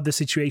know what the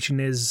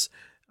situation is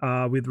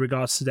with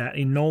regards to that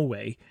in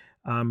Norway.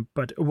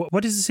 But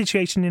what is the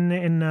situation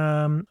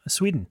in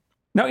Sweden?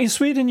 Now, in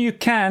Sweden, you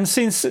can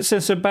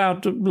since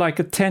about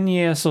 10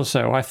 years or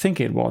so, I think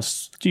it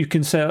was. You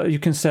can sell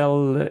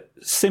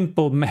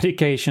simple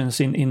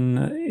medications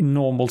in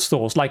normal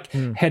stores, like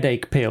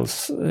headache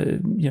pills.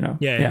 That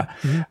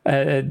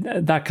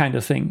kind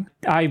of thing.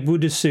 I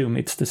would assume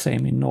it's the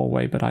same in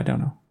Norway, but I don't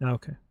know.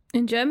 Okay.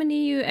 In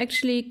Germany, you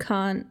actually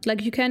can't.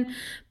 Like, you can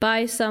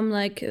buy some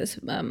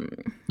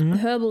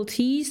herbal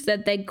teas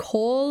that they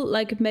call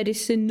like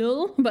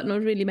medicinal, but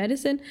not really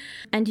medicine.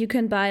 And you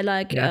can buy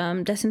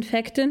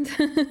disinfectant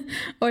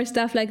or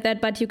stuff like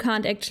that. But you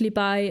can't actually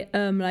buy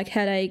like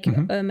headache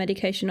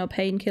medication or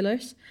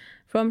painkillers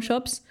from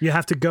shops. You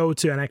have to go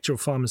to an actual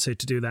pharmacy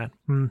to do that.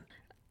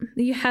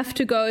 You have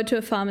to go to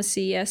a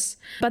pharmacy, yes.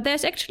 But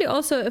there's actually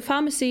also a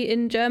pharmacy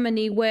in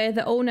Germany where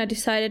the owner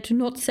decided to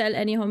not sell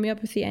any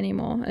homeopathy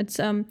anymore. It's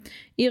Iris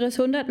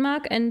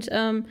Hundertmark, and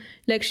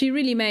she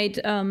really made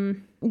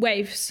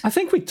waves. I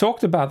think we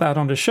talked about that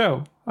on the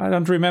show. I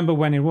don't remember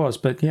when it was,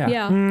 but yeah.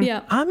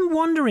 Yeah. I'm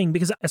wondering,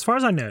 because as far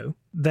as I know,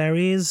 there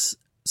is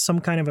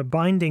some kind of a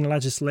binding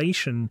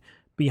legislation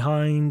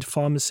behind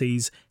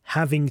pharmacies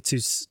having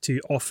to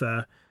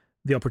offer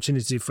the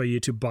opportunity for you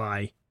to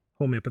buy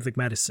homeopathic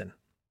medicine.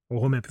 Or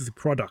homeopathic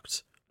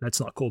products. Let's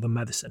not call them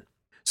medicine.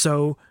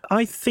 So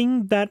I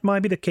think that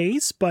might be the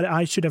case, but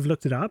I should have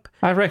looked it up.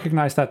 I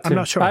recognize that too. I'm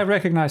not sure. I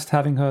recognized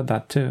having heard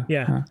that too.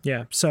 Yeah.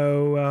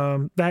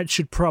 So that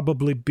should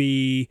probably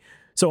be...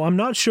 So I'm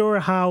not sure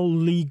how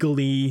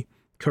legally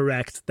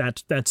correct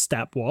that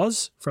step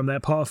was from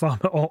that part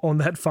on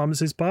that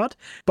pharmacist's part,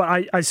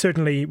 but I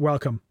certainly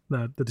welcome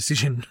the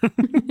decision.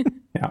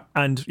 Yeah.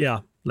 And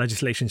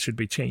legislation should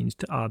be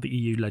changed, the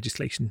EU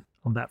legislation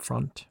on that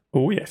front.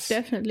 Oh, yes.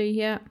 Definitely,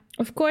 yeah.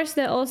 Of course,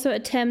 there are also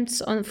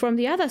attempts from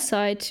the other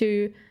side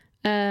to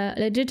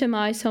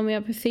legitimize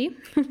homeopathy.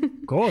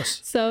 Of course.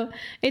 So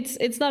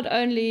it's not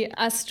only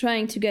us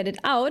trying to get it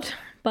out,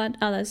 but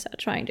others are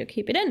trying to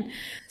keep it in.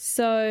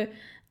 So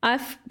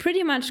I've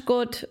pretty much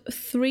got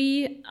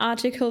 3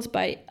 articles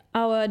by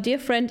our dear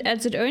friend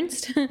Edzard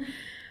Ernst,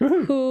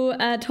 who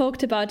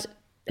talked about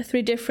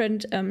 3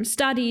 different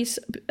studies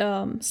 /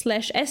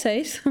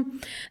 essays.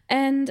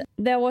 And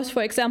there was,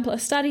 for example, a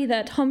study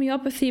that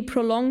homeopathy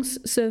prolongs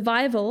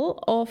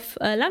survival of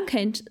lung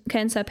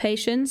cancer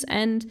patients.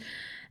 And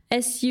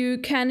as you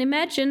can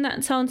imagine,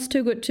 that sounds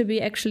too good to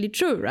be actually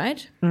true,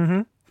 right?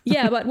 Mm-hmm.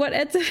 Yeah, but what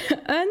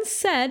Ernst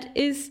said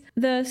is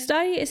the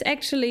study is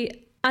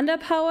actually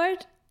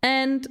underpowered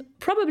and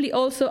probably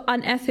also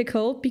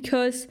unethical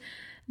because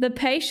the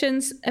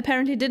patients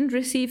apparently didn't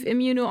receive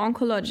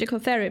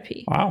immuno-oncological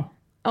therapy. Wow.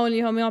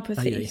 Only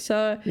homeopathy. Aye.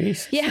 So,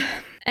 Jesus. yeah.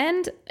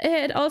 And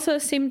it also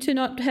seemed to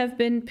not have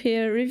been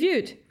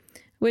peer-reviewed,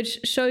 which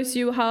shows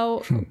you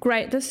how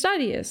great the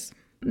study is.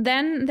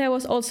 Then there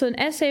was also an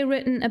essay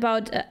written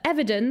about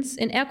evidence,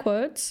 in air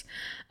quotes,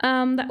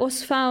 that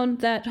was found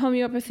that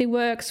homeopathy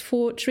works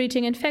for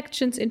treating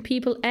infections in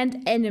people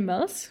and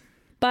animals.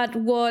 But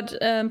what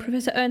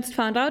Professor Ernst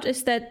found out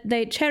is that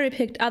they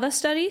cherry-picked other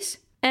studies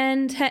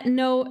and had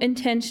no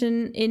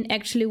intention in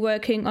actually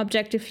working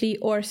objectively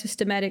or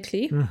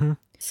systematically. Mm-hmm.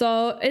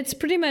 So it's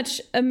pretty much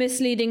a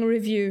misleading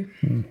review.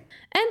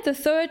 And the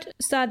third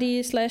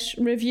study /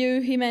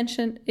 review he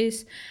mentioned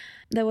is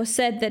there was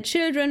said that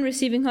children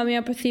receiving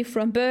homeopathy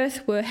from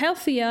birth were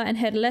healthier and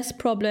had less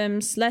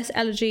problems, less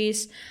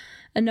allergies,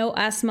 no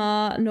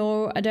asthma,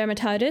 no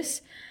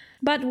dermatitis.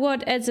 But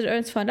what Edzard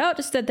Ernst found out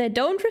is that they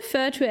don't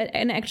refer to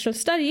an actual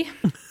study.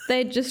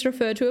 They just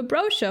refer to a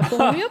brochure for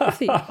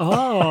homeopathy.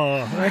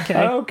 Oh,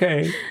 okay.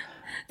 Okay.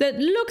 That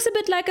looks a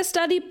bit like a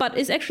study, but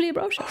is actually a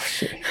brochure.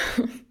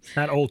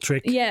 That old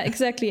trick. Yeah,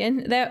 exactly.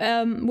 And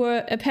there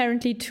were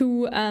apparently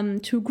two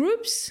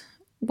groups.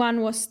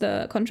 One was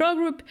the control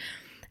group.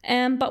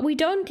 But we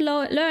don't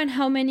learn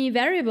how many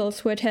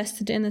variables were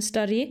tested in the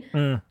study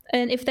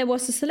and if there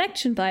was a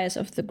selection bias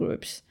of the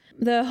groups.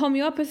 The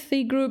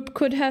homeopathy group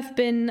could have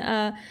been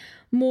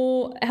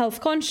more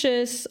health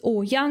conscious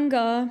or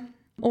younger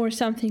or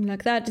something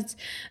like that. It's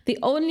the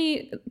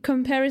only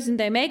comparison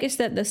they make is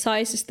that the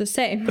size is the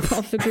same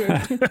of the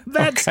group.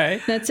 That's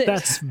it.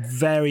 That's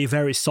very,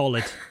 very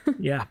solid.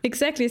 Yeah.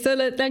 Exactly. So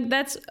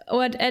that's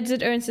what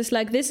Edzard Ernst is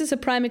like. This is a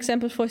prime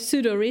example for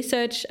pseudo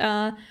research.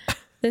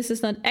 This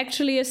is not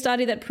actually a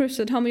study that proves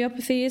that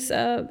homeopathy is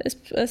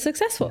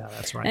successful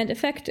that's right. and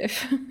effective.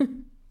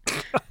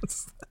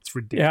 That's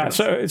ridiculous.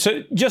 Yeah,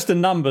 so just the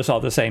numbers are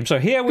the same. So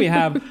here we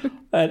have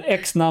an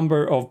X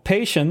number of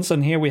patients,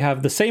 and here we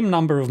have the same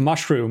number of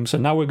mushrooms,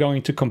 and now we're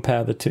going to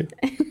compare the two.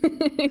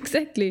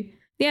 Exactly.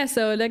 Yeah,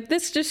 so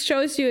this just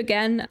shows you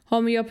again,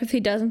 homeopathy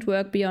doesn't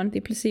work beyond the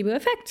placebo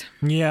effect.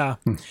 Yeah.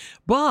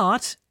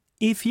 But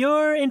if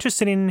you're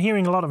interested in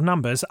hearing a lot of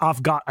numbers,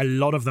 I've got a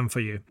lot of them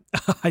for you.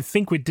 I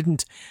think we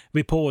didn't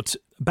report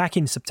back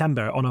in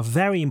September on a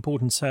very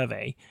important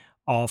survey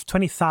of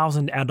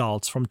 20,000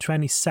 adults from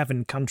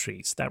 27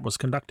 countries that was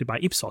conducted by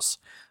Ipsos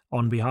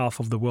on behalf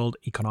of the World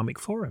Economic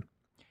Forum.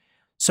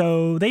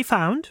 So they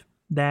found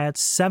that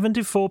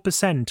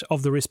 74%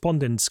 of the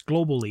respondents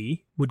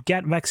globally would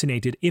get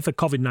vaccinated if a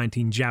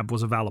COVID-19 jab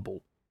was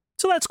available.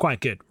 So that's quite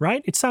good,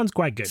 right? It sounds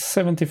quite good.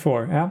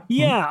 74, yeah?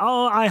 Yeah,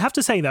 I have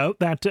to say, though,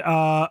 that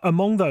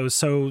among those,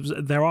 so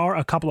there are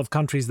a couple of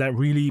countries that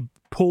really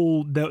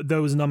pull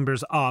those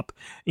numbers up,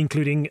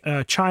 including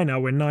China,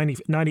 where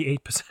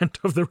 98%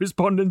 of the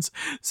respondents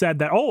said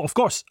that, oh, of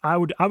course, I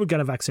would get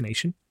a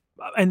vaccination.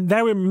 And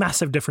there were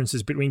massive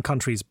differences between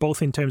countries,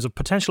 both in terms of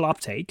potential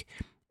uptake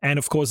and,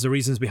 of course, the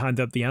reasons behind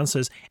the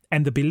answers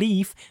and the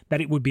belief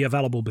that it would be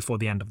available before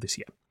the end of this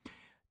year.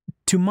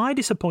 To my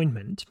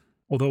disappointment,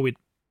 although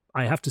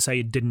I have to say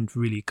it didn't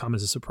really come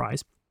as a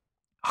surprise,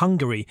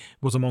 Hungary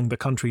was among the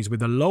countries with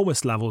the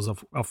lowest levels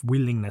of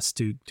willingness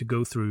to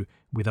go through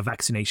with a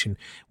vaccination,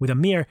 with a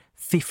mere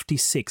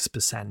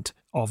 56%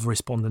 of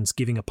respondents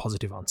giving a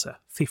positive answer.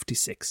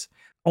 56.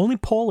 Only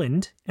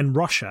Poland and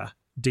Russia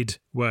did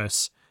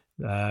worse,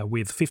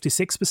 with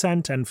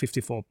 56% and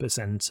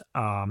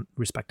 54%,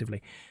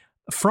 respectively.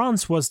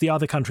 France was the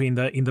other country in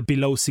the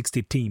below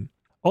 60 team.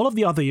 All of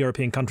the other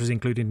European countries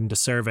included in the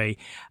survey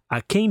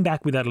came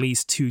back with at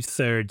least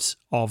 2/3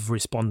 of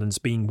respondents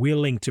being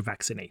willing to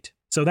vaccinate.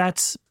 So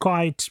that's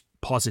quite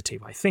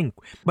positive, I think.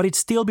 But it's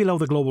still below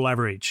the global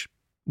average.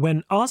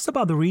 When asked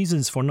about the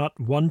reasons for not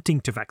wanting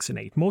to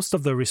vaccinate, most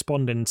of the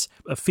respondents,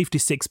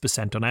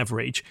 56% on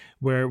average,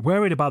 were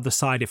worried about the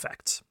side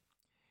effects.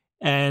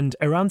 And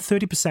around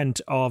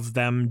 30% of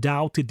them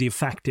doubted the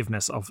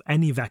effectiveness of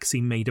any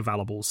vaccine made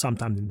available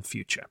sometime in the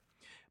future.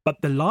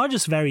 But the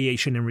largest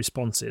variation in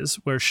responses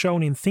were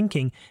shown in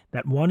thinking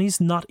that one is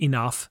not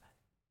enough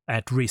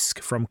at risk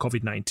from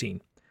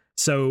COVID-19.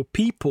 So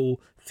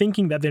people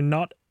thinking that they're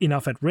not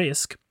enough at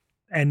risk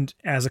and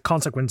as a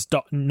consequence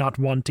not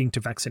wanting to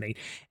vaccinate.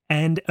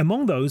 And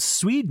among those,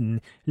 Sweden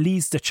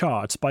leads the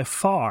charts by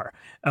far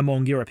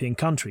among European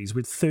countries,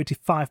 with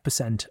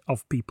 35%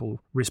 of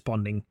people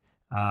responding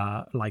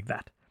like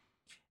that.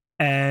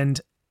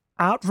 And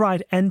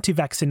outright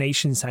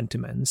anti-vaccination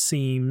sentiment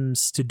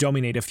seems to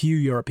dominate a few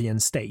European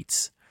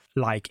states,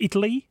 like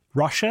Italy,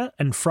 Russia,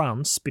 and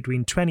France,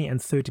 between 20 and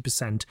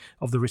 30%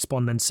 of the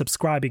respondents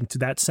subscribing to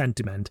that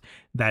sentiment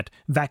that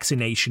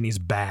vaccination is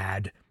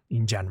bad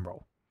in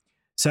general.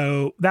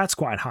 So that's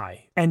quite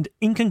high. And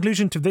in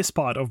conclusion to this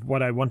part of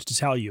what I wanted to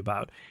tell you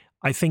about,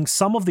 I think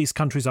some of these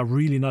countries are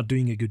really not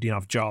doing a good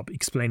enough job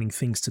explaining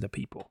things to the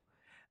people.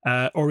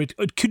 Or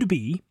it could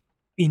be,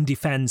 in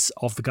defense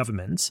of the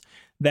governments,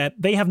 that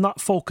they have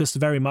not focused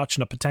very much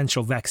on a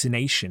potential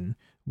vaccination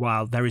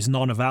while there is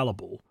none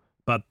available.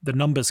 But the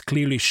numbers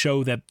clearly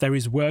show that there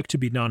is work to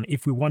be done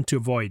if we want to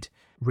avoid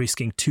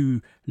risking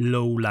too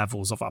low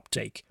levels of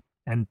uptake,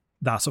 and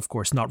thus, of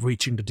course, not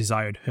reaching the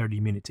desired herd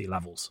immunity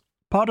levels.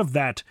 Part of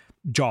that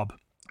job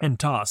and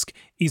task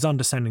is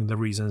understanding the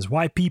reasons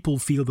why people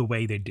feel the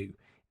way they do,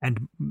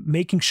 and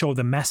making sure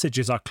the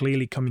messages are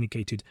clearly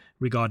communicated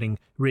regarding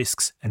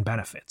risks and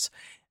benefits.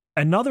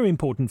 Another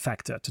important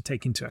factor to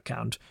take into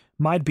account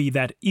might be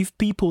that if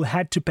people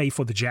had to pay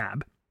for the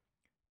jab,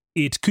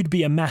 it could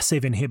be a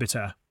massive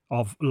inhibitor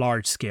of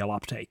large-scale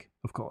uptake,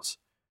 of course.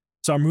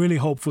 So I'm really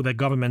hopeful that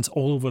governments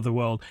all over the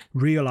world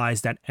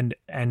realize that and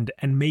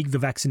make the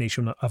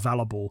vaccination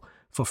available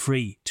for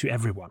free to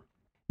everyone.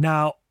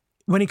 Now,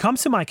 when it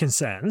comes to my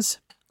concerns,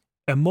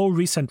 a more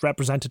recent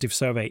representative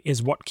survey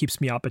is what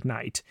keeps me up at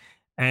night.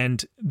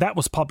 And that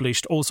was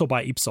published also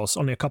by Ipsos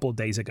only a couple of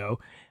days ago,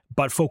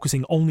 but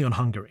focusing only on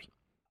Hungary.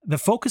 The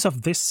focus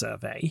of this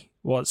survey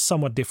was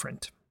somewhat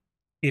different.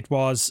 It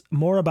was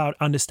more about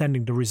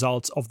understanding the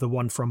results of the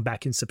one from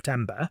back in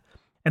September,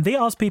 and they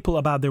asked people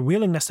about their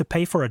willingness to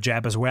pay for a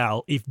jab as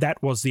well if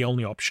that was the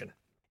only option.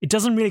 It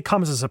doesn't really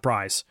come as a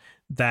surprise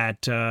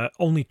that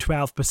only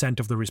 12%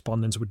 of the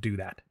respondents would do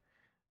that.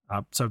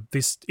 So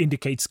this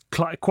indicates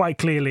quite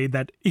clearly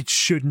that it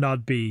should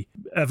not be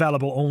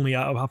available only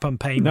upon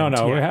payment.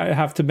 No, we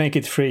have to make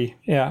it free.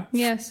 Yeah.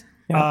 Yes.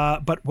 Yeah.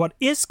 But what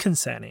is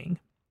concerning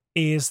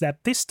is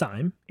that this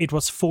time it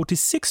was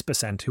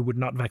 46% who would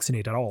not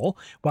vaccinate at all,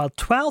 while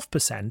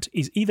 12%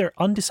 is either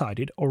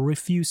undecided or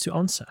refuse to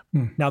answer.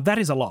 Now, that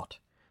is a lot.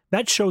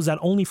 That shows that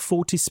only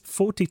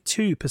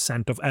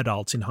 42% of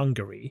adults in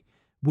Hungary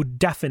would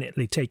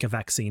definitely take a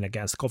vaccine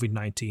against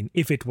COVID-19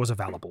 if it was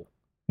available,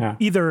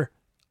 either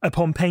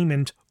upon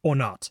payment or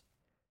not.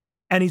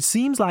 And it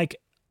seems like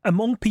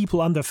among people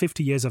under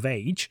 50 years of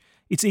age,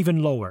 it's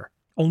even lower,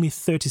 only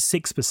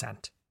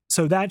 36%.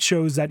 So that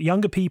shows that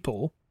younger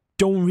people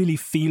don't really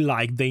feel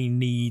like they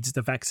need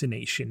the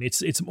vaccination.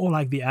 It's more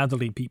like the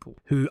elderly people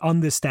who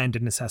understand the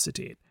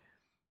necessity.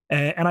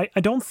 And I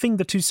don't think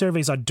the two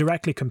surveys are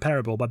directly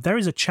comparable, but there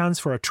is a chance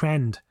for a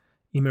trend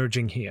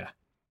emerging here.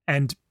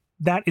 And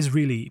that is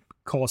really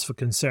cause for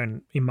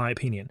concern, in my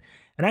opinion.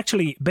 And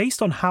actually,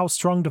 based on how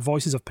strong the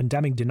voices of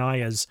pandemic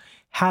deniers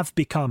have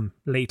become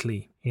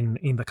lately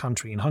in the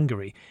country, in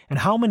Hungary, and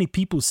how many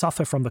people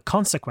suffer from the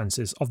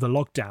consequences of the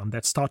lockdown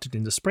that started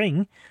in the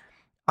spring,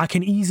 I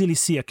can easily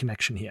see a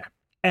connection here.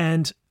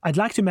 And I'd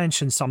like to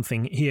mention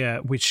something here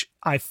which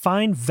I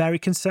find very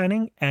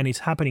concerning, and it's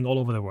happening all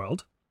over the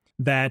world,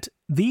 that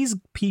these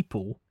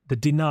people, the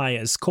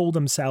deniers, call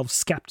themselves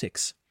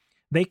skeptics.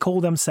 They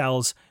call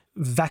themselves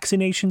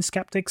vaccination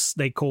skeptics,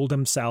 they call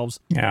themselves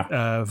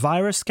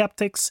virus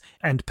skeptics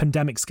and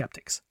pandemic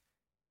skeptics.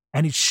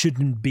 And it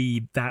shouldn't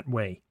be that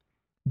way.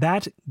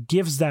 That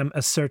gives them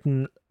a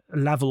certain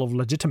level of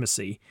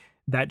legitimacy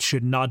that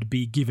should not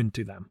be given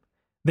to them.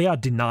 They are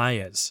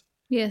deniers.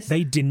 Yes.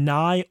 They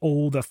deny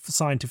all the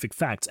scientific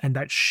facts, and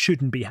that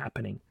shouldn't be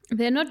happening.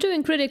 They're not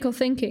doing critical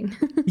thinking.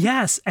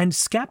 Yes, and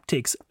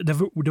skeptics,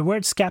 the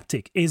word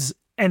skeptic is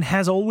and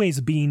has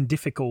always been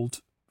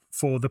difficult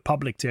for the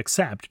public to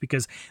accept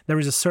because there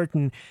is a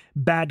certain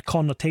bad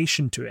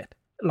connotation to it.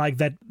 Like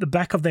that, the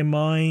back of their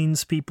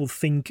minds, people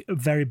think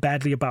very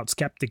badly about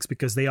skeptics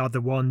because they are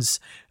the ones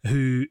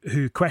who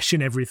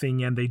question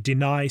everything and they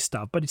deny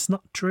stuff, but it's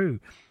not true.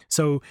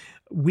 So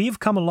we've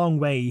come a long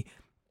way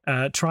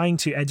trying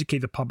to educate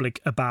the public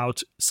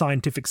about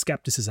scientific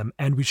skepticism,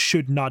 and we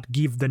should not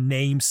give the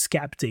name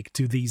skeptic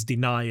to these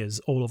deniers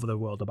all over the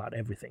world about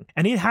everything.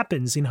 And it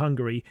happens in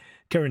Hungary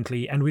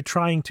currently, and we're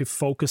trying to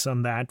focus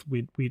on that.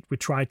 We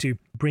try to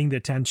bring the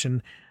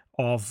attention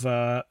of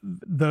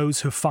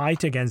those who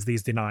fight against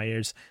these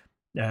deniers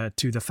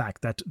to the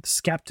fact that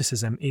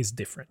skepticism is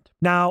different.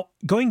 Now,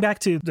 going back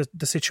to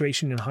the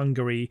situation in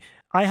Hungary,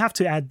 I have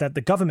to add that the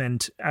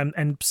government,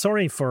 and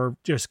sorry for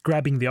just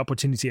grabbing the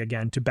opportunity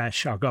again to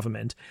bash our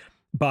government,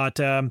 but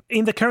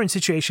in the current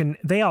situation,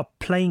 they are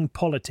playing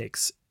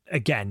politics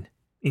again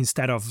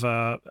instead of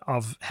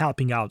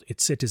helping out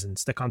its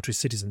citizens, the country's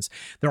citizens.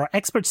 There are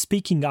experts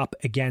speaking up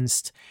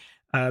against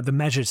the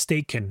measures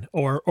taken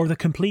or the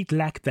complete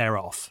lack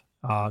thereof.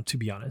 To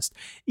be honest,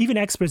 even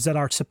experts that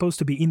are supposed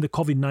to be in the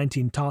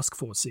COVID-19 task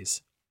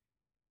forces.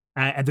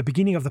 At the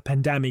beginning of the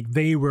pandemic,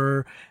 they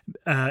were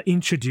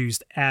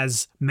introduced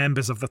as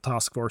members of the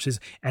task forces.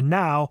 And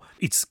now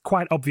it's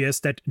quite obvious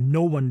that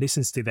no one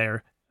listens to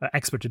their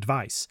expert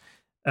advice.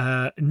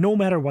 No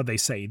matter what they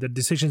say, the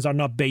decisions are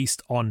not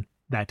based on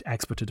that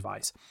expert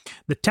advice.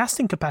 The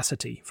testing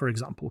capacity, for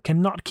example,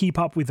 cannot keep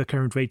up with the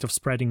current rate of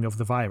spreading of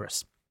the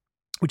virus,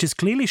 which is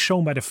clearly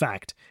shown by the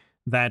fact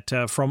that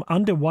from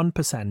under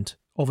 1%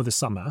 over the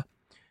summer,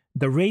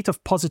 the rate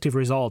of positive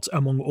results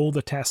among all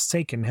the tests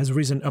taken has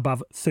risen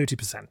above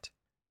 30%.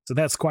 So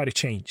that's quite a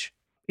change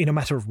in a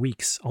matter of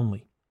weeks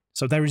only.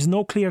 So there is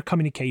no clear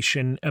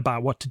communication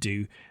about what to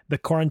do. The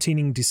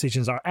quarantining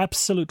decisions are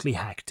absolutely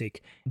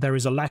hectic. There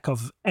is a lack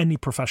of any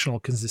professional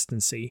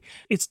consistency.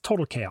 It's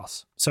total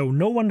chaos. So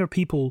no wonder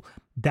people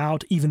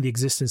doubt even the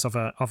existence of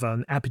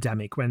an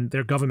epidemic when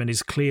their government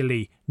is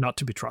clearly not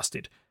to be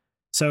trusted.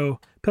 So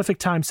perfect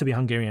times to be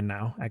Hungarian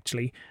now,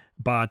 actually.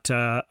 But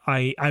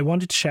I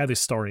wanted to share this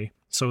story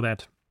so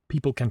that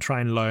people can try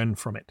and learn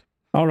from it.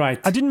 All right.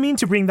 I didn't mean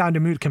to bring down the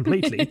mood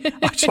completely.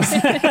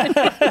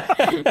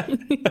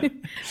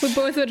 We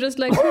both were just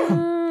like...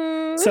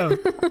 So,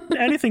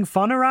 anything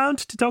fun around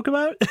to talk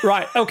about?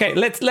 Right. Okay.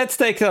 Let's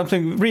take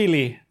something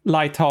really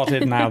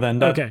lighthearted now. Then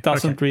that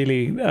doesn't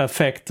really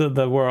affect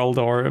the world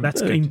or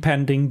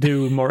impending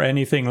doom or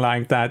anything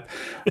like that.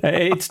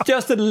 It's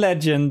just a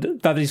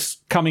legend that is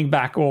coming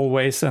back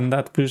always, and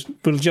that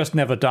will just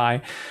never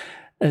die.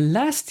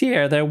 Last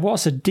year there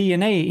was a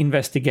DNA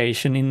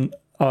investigation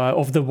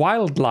of the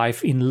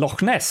wildlife in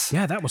Loch Ness.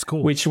 Yeah, that was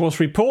cool. Which was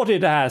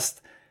reported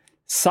as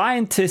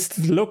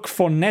 "Scientists look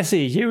for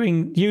Nessie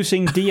using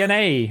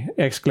DNA!" !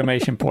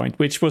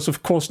 Which was,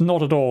 of course,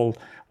 not at all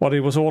what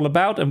it was all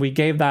about. And we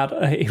gave that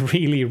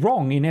really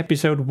wrong in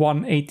episode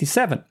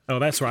 187. Oh,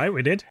 that's right.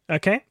 We did.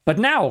 Okay. But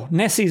now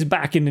Nessie's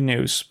back in the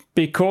news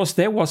because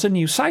there was a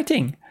new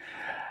sighting.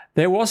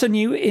 There was a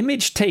new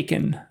image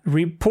taken,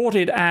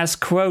 reported as,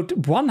 quote,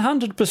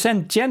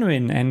 100%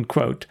 genuine, end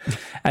quote.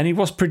 And it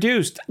was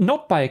produced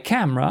not by a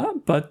camera,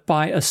 but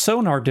by a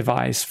sonar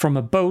device from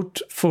a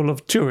boat full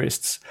of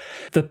tourists.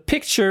 The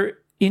picture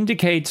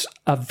indicates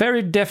a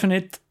very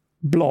definite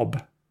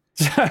blob.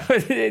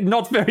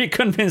 Not very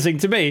convincing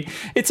to me.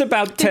 It's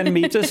about 10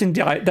 meters in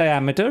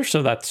diameter,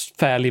 so that's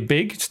fairly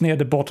big. It's near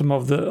the bottom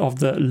of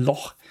the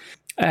loch.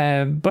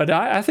 But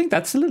I think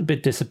that's a little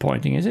bit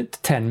disappointing, is it?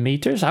 10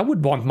 meters? I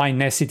would want my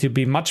Nessie to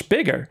be much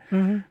bigger.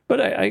 Mm-hmm.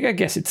 But I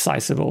guess it's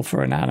sizable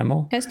for an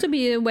animal. It has to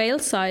be a whale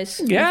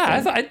size.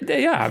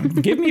 Yeah,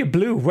 give me a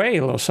blue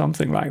whale or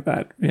something like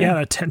that.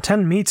 Yeah,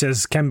 10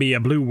 meters can be a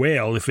blue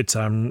whale if it's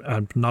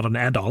not an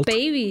adult.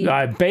 Baby.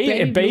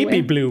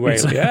 Baby blue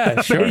whale.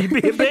 Yeah, sure.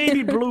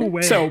 baby blue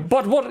whale. So,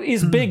 but what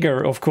is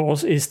bigger, of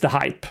course, is the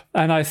hype.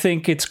 And I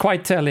think it's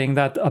quite telling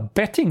that a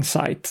betting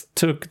site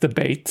took the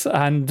bait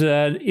and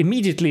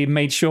immediately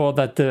made sure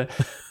that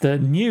the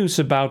news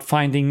about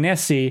finding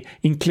Nessie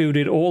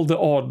included all the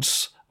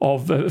odds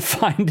of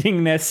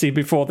finding Nessie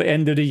before the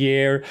end of the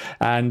year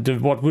and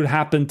what would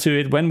happen to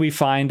it when we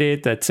find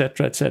it,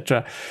 etc.,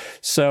 etc.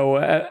 So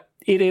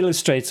it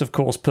illustrates, of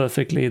course,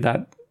 perfectly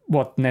that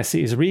what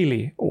Nessie is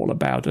really all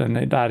about, and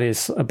that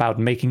is about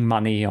making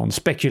money on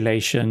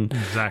speculation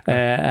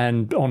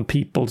and on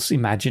people's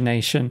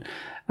imagination.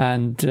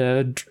 And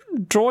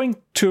drawing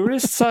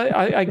tourists,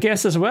 I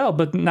guess, as well.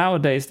 But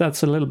nowadays,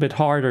 that's a little bit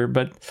harder.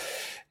 But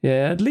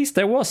yeah, at least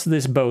there was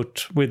this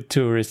boat with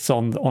tourists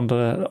on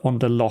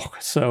the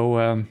loch.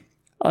 So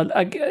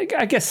I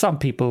guess some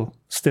people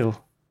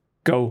still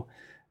go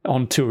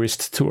on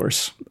tourist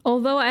tours.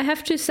 Although I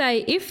have to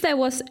say, if there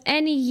was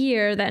any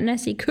year that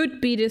Nessie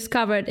could be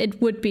discovered, it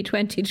would be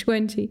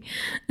 2020.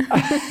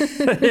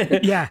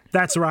 Yeah,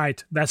 that's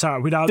right. That's right.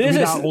 Without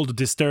all the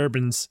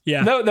disturbance.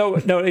 Yeah. No.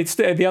 It's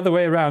the other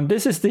way around.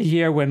 This is the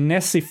year when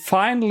Nessie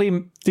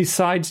finally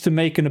decides to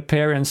make an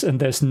appearance, and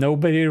there's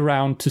nobody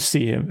around to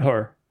see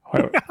her.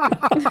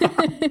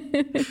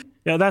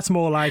 Yeah, that's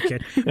more like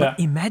it. But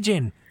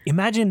imagine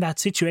that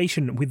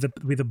situation with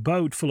a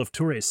boat full of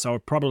tourists, or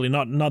probably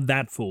not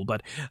that full,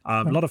 but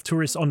a lot of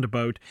tourists on the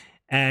boat,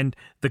 and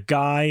the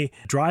guy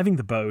driving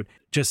the boat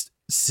just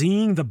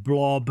seeing the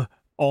blob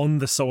on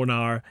the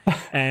sonar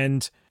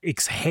and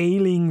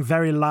exhaling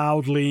very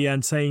loudly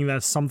and saying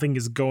that something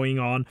is going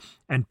on,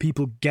 and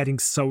people getting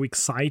so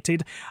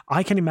excited.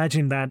 I can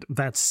imagine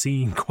that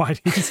scene quite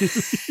easily.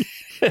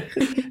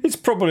 It's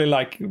probably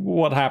like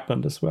what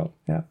happened as well.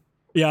 Yeah.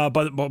 Yeah,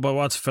 but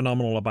what's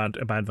phenomenal about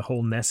the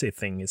whole Nessie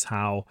thing is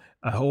how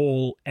a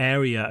whole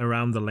area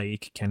around the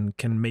lake can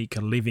make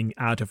a living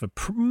out of a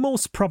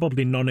most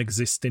probably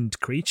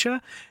non-existent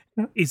creature.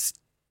 Yeah.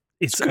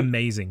 It's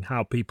amazing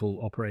how people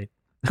operate.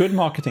 Good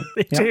marketing.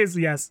 It is,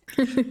 yes.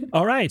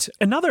 All right,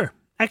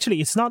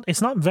 actually, it's not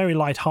very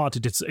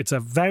lighthearted. It's a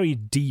very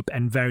deep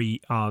and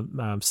very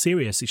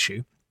serious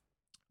issue,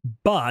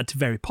 but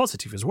very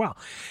positive as well.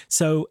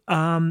 So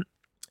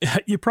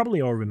you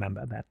probably all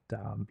remember that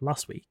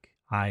last week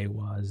I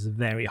was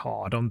very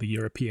hard on the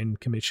European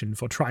Commission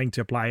for trying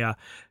to apply a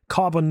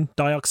carbon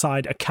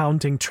dioxide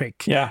accounting trick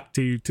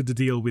to the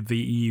deal with the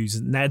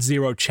EU's net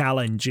zero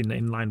challenge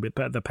in line with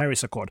the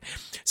Paris Accord.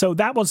 So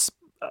that was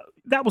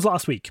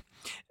last week.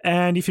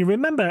 And if you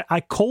remember,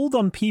 I called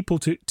on people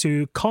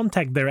to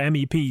contact their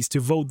MEPs to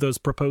vote those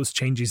proposed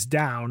changes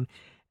down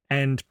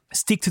and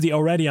stick to the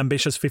already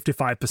ambitious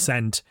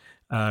 55%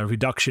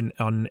 reduction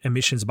on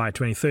emissions by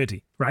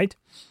 2030, right?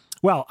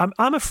 Well,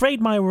 I'm afraid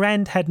my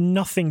rant had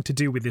nothing to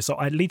do with this,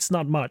 or at least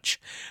not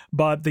much.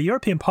 But the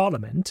European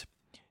Parliament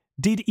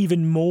did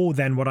even more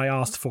than what I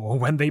asked for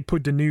when they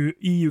put the new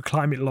EU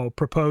climate law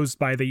proposed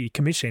by the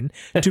Commission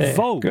to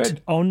vote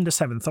on the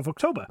 7th of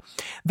October.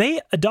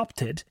 They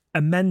adopted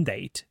a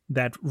mandate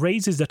that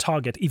raises the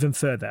target even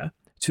further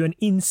to an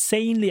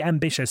insanely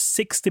ambitious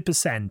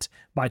 60%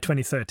 by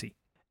 2030.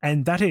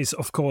 And that is,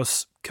 of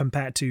course,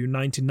 compared to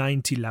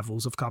 1990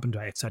 levels of carbon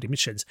dioxide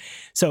emissions.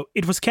 So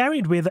it was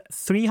carried with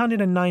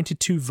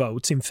 392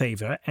 votes in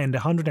favour and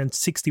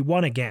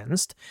 161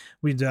 against,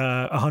 with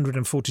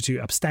 142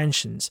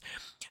 abstentions.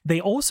 They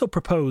also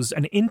proposed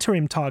an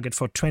interim target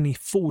for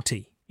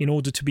 2040 in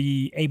order to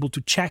be able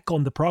to check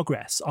on the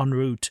progress en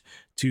route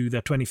to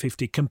the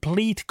 2050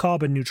 complete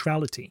carbon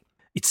neutrality.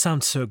 It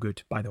sounds so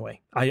good, by the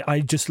way.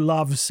 I just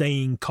love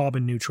saying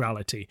carbon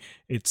neutrality.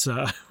 It's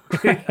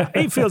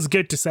it feels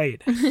good to say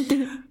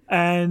it.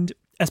 And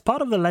as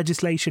part of the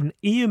legislation,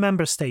 EU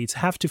member states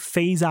have to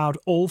phase out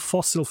all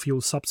fossil fuel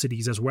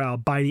subsidies as well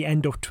by the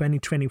end of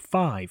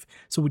 2025.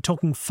 So we're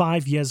talking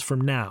 5 years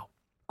from now.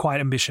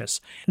 Quite ambitious.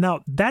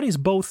 Now, that is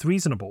both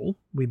reasonable,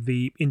 with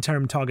the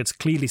interim targets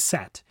clearly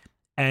set,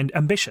 and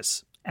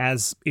ambitious,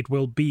 as it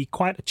will be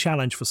quite a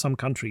challenge for some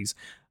countries,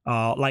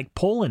 like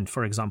Poland,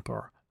 for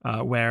example,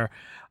 where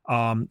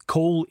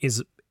coal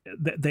is,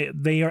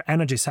 their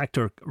energy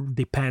sector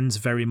depends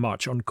very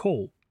much on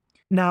coal.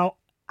 Now,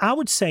 I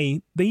would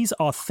say these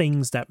are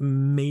things that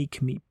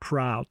make me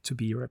proud to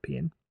be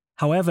European.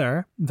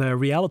 However, the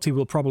reality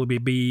will probably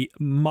be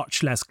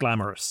much less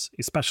glamorous,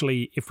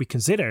 especially if we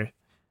consider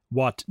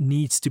what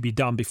needs to be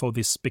done before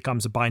this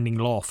becomes a binding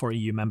law for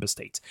EU member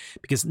states.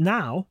 Because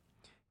now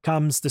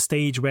comes the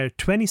stage where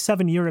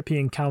 27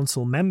 European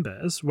Council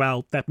members,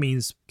 well, that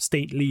means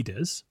state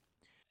leaders,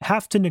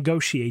 have to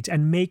negotiate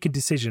and make a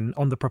decision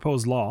on the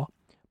proposed law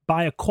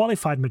by a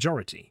qualified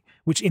majority,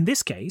 which in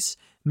this case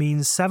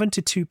means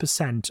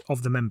 72%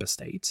 of the member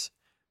states,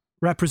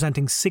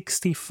 representing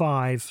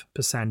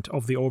 65%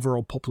 of the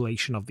overall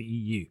population of the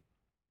EU.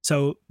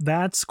 So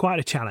that's quite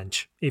a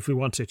challenge if we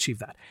want to achieve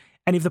that.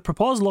 And if the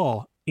proposed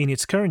law in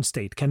its current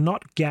state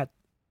cannot get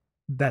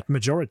that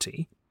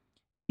majority,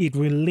 it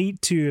will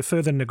lead to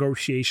further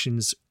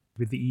negotiations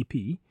with the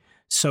EP.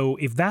 So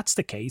if that's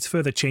the case,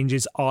 further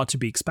changes are to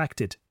be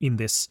expected in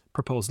this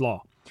proposed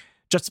law.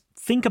 Just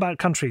think about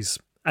countries,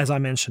 as I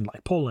mentioned,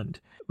 like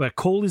Poland, where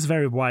coal is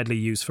very widely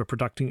used for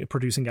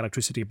producing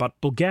electricity, but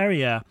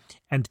Bulgaria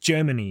and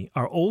Germany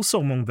are also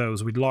among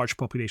those with large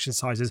population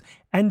sizes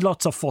and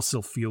lots of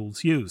fossil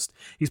fuels used,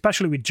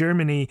 especially with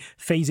Germany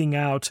phasing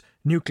out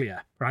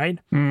nuclear, right?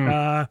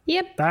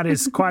 Yep. That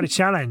is quite a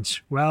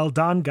challenge. Well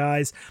done,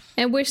 guys.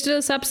 And we're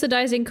still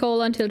subsidizing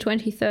coal until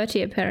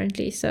 2030,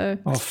 apparently, so...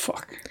 Oh,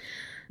 fuck.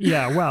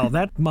 Yeah, well,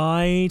 that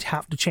might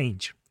have to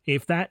change.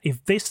 If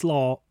this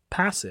law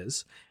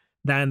passes,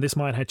 then this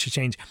might have to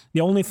change.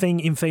 The only thing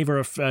in favor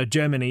of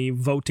Germany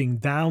voting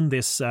down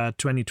this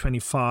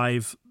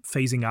 2025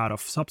 phasing out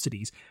of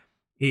subsidies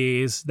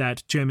is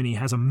that Germany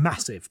has a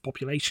massive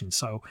population.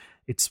 So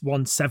it's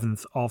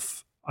 1/7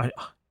 of,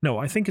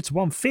 I think it's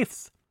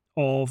 1/5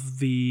 of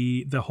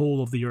the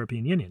whole of the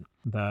European Union,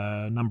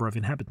 the number of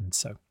inhabitants.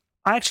 So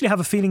I actually have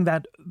a feeling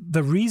that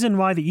the reason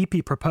why the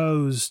EP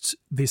proposed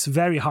this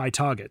very high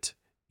target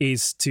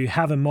is to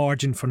have a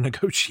margin for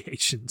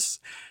negotiations.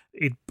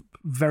 It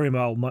very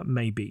well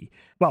may be.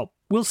 Well,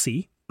 we'll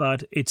see,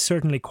 but it's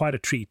certainly quite a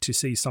treat to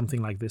see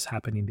something like this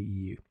happen in the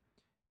EU.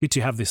 Good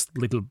to have this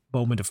little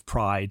moment of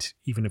pride,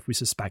 even if we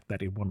suspect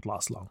that it won't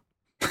last long.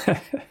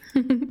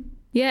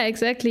 Yeah,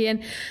 exactly.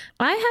 And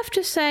I have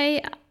to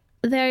say,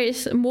 there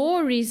is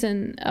more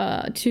reason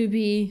to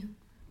be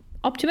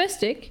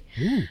optimistic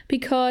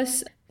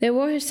because there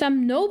were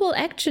some noble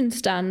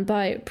actions done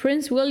by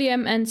Prince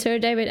William and Sir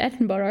David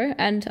Attenborough,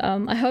 and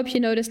I hope you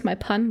noticed my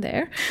pun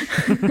there.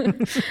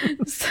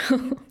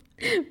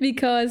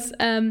 Because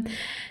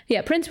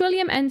Prince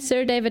William and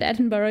Sir David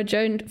Attenborough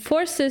joined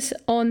forces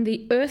on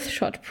the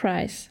Earthshot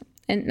Prize.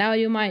 And now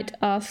you might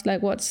ask,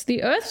 what's the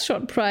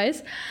Earthshot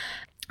Prize?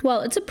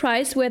 Well, it's a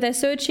prize where they're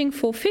searching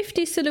for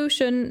 50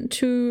 solutions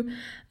to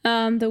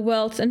the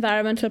world's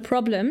environmental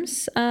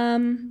problems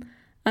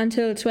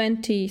until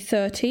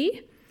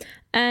 2030.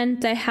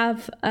 And they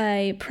have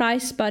a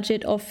prize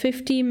budget of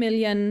 £50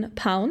 million.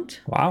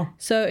 Wow.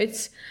 So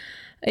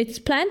it's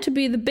planned to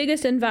be the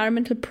biggest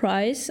environmental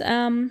prize.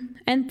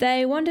 And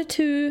they wanted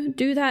to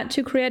do that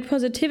to create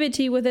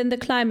positivity within the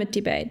climate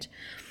debate.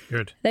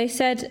 Good. They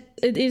said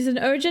it is an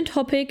urgent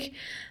topic,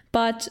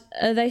 but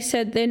they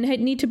said they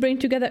need to bring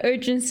together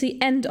urgency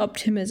and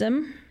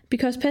optimism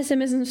because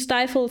pessimism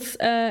stifles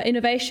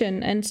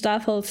innovation and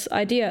stifles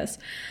ideas.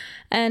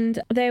 And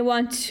they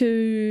want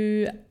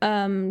to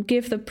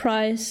give the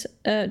prize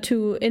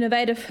to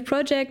innovative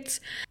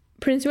projects.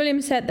 Prince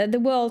William said that the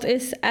world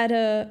is at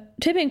a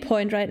tipping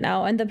point right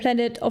now, and the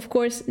planet, of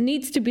course,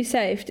 needs to be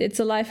saved. It's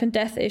a life and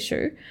death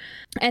issue.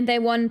 And they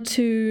want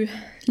to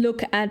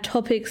look at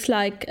topics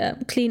like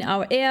clean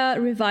our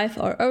air, revive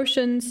our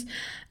oceans,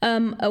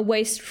 a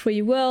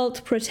waste-free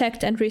world,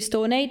 protect and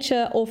restore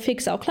nature, or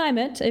fix our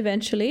climate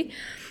eventually.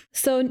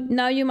 So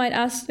now you might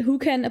ask, who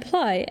can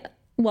apply?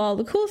 Well,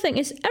 the cool thing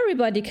is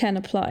everybody can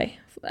apply.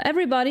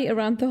 Everybody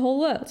around the whole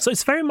world. So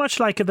it's very much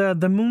like the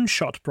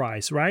Moonshot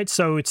Prize, right?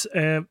 So it's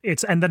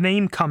and the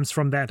name comes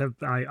from that,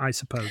 I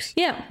suppose.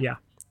 Yeah. Yeah.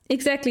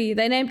 Exactly.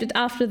 They named it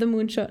after the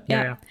moonshot.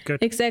 Yeah.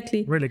 Good.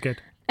 Exactly. Really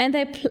good. And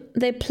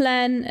they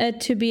plan it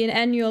to be an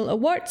annual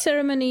award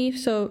ceremony,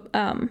 so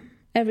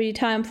every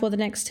time for the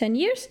next 10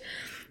 years.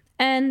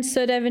 And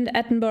Sir David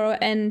Attenborough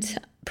and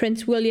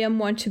Prince William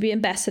want to be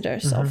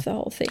ambassadors of the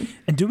whole thing.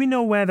 And do we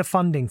know where the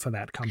funding for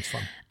that comes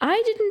from?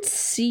 I didn't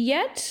see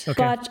yet,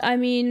 Okay. but I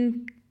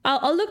mean,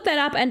 I'll look that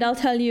up and I'll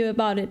tell you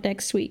about it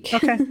next week.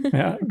 Okay.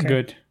 Yeah, Okay.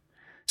 good.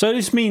 So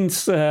this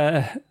means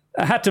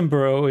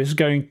Attenborough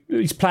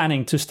is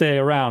planning to stay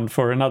around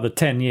for another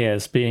 10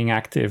 years being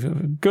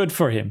active. Good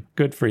for him.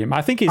 Good for him.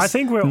 I think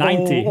we're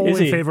 90. all is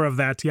in he? favor of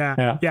that.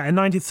 Yeah. Yeah. And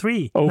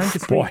 93. Oh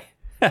 93. boy.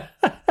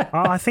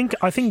 I think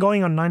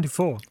going on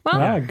 94.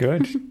 Well,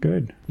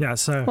 Good. Yeah.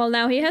 So well,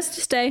 now he has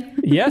to stay.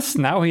 Yes,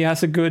 now he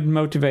has a good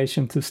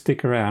motivation to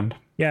stick around.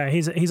 yeah,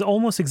 he's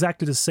almost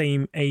exactly the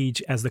same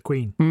age as the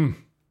Queen.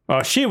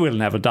 Well, she will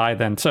never die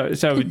then. So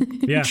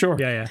Yeah. sure.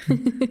 Yeah.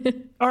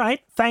 All right.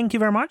 Thank you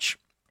very much.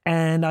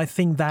 And I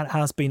think that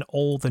has been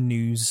all the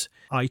news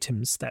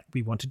items that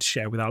we wanted to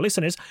share with our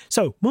listeners.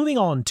 So moving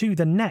on to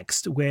the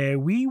next, where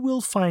we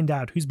will find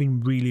out who's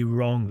been really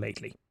wrong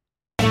lately.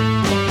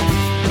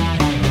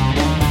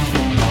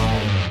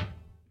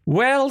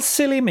 Well,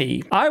 silly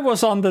me. I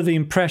was under the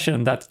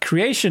impression that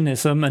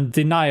creationism and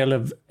denial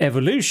of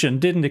evolution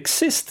didn't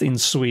exist in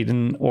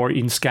Sweden or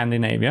in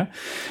Scandinavia.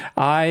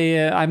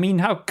 I mean,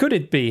 how could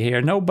it be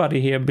here? Nobody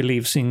here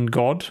believes in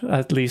God.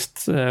 At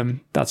least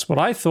that's what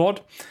I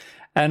thought.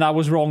 And I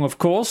was wrong, of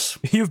course.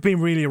 You've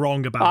been really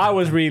wrong about I that.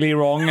 was really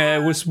wrong.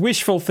 It was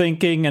wishful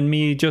thinking and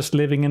me just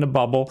living in a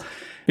bubble.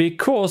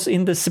 Because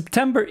in the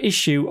September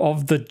issue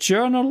of the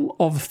Journal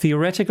of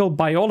Theoretical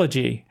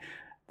Biology,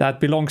 that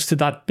belongs to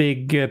that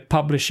big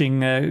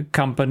publishing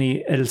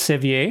company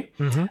Elsevier,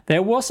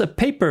 there was a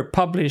paper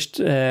published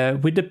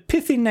with the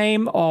pithy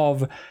name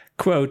of,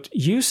 quote,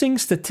 using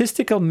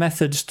statistical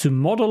methods to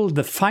model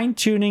the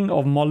fine-tuning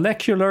of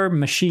molecular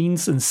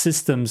machines and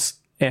systems,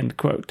 end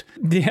quote.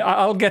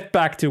 I'll get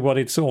back to what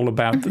it's all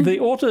about.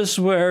 The authors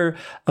were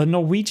a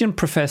Norwegian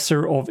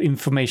professor of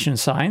information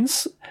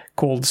science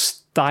called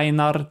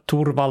Steinar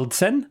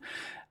Thorvaldsen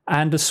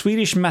and a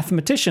Swedish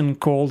mathematician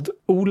called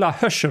Ola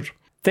Höscher.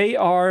 They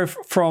are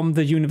from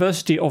the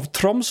University of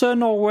Tromsø,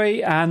 Norway,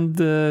 and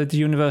the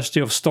University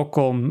of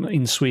Stockholm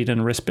in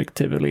Sweden,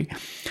 respectively.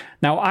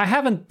 Now, I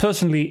haven't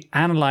personally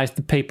analyzed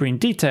the paper in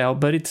detail,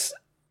 but it's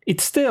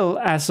still,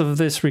 as of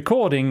this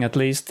recording at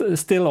least,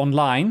 still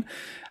online,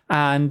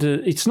 and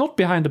it's not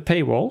behind a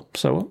paywall,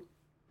 so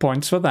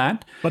points for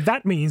that. But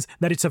that means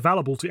that it's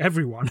available to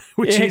everyone,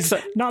 which is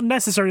not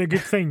necessarily a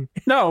good thing.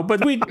 No,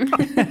 but we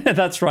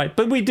that's right.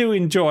 But we do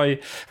enjoy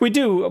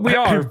we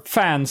are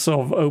fans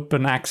of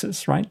open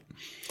access, right?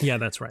 Yeah,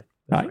 that's right.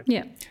 Right.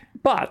 Yeah.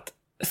 But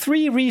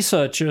 3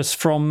 researchers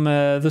from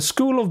the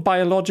School of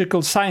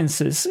Biological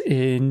Sciences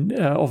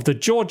of the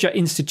Georgia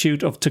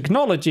Institute of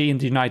Technology in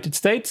the United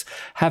States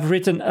have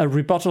written a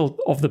rebuttal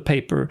of the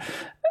paper.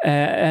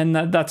 And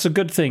that's a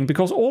good thing,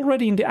 because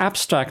already in the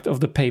abstract of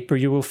the paper,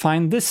 you will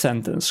find this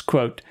sentence,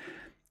 quote,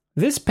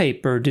 "This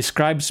paper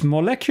describes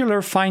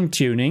molecular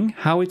fine-tuning,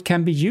 how it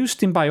can be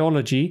used in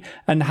biology,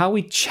 and how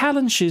it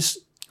challenges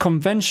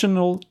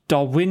conventional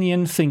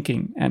Darwinian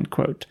thinking," end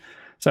quote.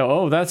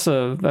 So, that's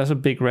a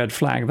big red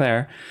flag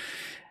there.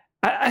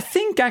 I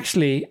think,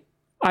 actually,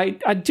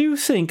 I do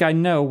think I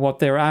know what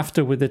they're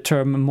after with the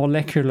term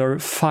molecular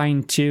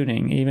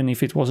fine-tuning, even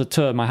if it was a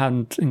term I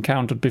hadn't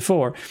encountered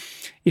before.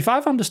 If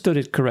I've understood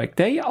it correct,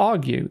 they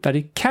argue that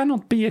it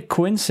cannot be a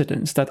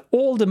coincidence that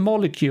all the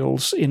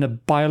molecules in a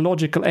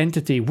biological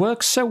entity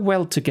work so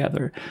well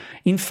together.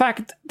 In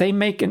fact, they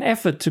make an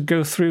effort to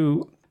go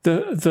through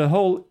the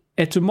whole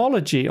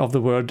etymology of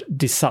the word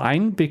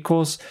design,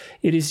 because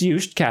it is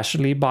used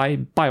casually by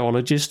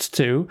biologists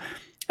too.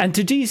 And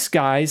to these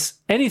guys,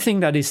 anything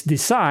that is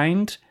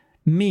designed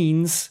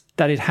means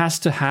that it has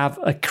to have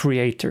a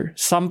creator.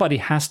 Somebody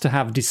has to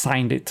have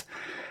designed it.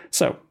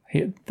 So,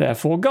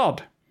 therefore,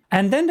 God.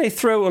 And then they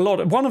throw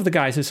one of the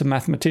guys is a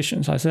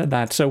mathematician, so I said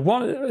that.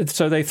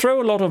 So they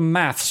throw a lot of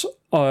maths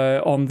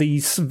on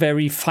these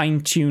very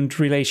fine-tuned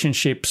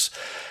relationships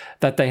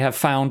that they have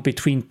found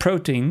between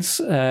proteins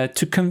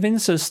to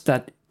convince us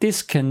that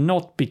this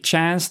cannot be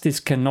chance,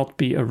 this cannot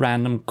be a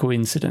random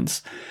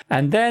coincidence.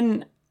 And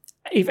then,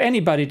 if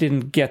anybody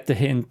didn't get the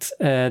hint,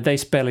 they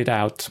spell it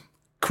out.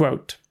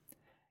 Quote,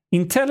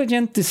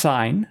 "Intelligent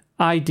design,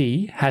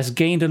 ID, has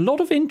gained a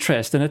lot of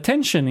interest and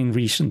attention in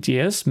recent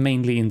years,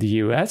 mainly in the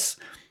US."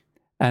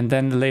 And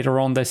then later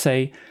on they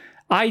say,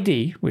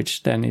 "ID,"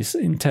 which then is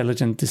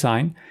intelligent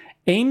design,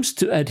 "aims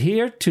to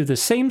adhere to the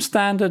same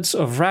standards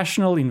of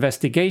rational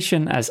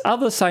investigation as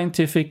other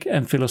scientific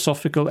and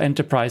philosophical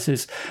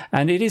enterprises,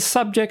 and it is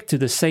subject to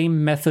the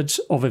same methods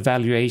of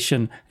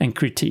evaluation and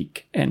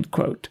critique," end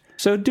quote.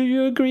 So do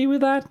you agree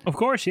with that? Of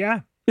course,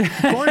 yeah.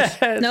 Of course.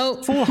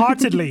 No.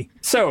 Full-heartedly.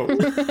 So,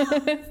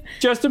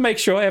 just to make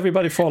sure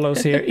everybody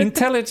follows here,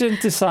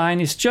 intelligent design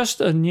is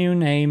just a new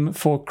name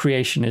for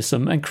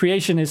creationism. And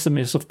creationism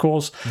is, of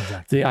course,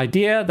 the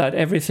idea that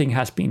everything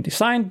has been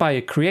designed by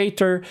a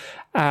creator.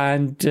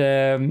 And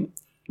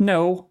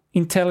no,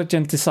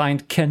 intelligent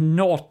design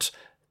cannot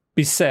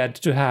be said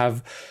to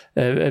have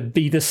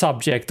be the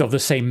subject of the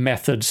same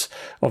methods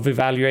of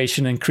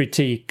evaluation and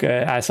critique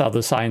as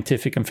other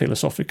scientific and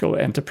philosophical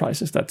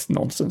enterprises. That's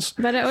nonsense.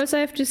 But I also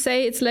have to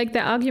say, it's like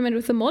the argument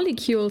with the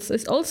molecules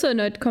is also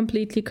not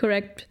completely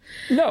correct.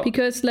 No.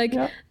 Because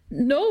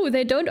no,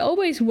 they don't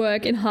always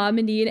work in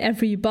harmony in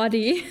every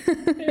body.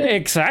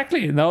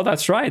 Exactly. No,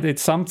 that's right. It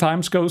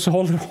sometimes goes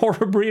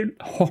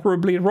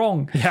horribly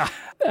wrong. Yeah.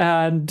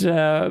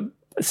 And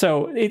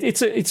so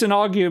it's an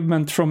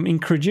argument from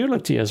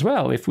incredulity as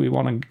well, if we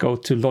want to go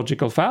to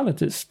logical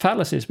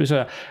fallacies,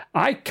 because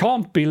I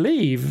can't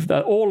believe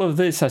that all of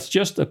this has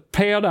just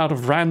appeared out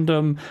of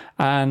random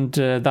and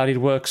that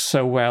it works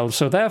so well.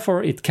 So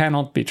therefore, it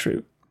cannot be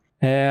true.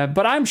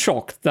 But I'm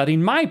shocked that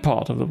in my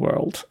part of the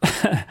world,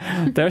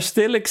 there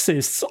still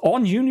exists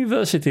on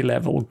university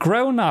level,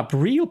 grown-up,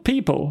 real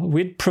people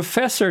with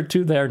professor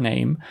to their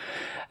name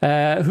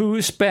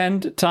who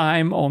spend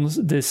time on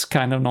this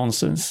kind of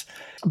nonsense.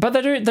 But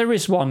there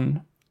is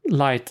one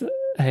light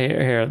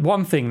here,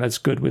 one thing that's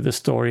good with the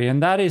story,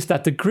 and that is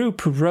that the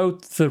group who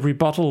wrote the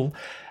rebuttal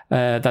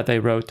that they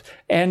wrote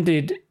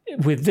ended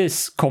with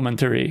this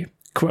commentary,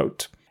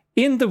 quote,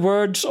 "In the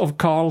words of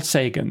Carl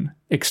Sagan,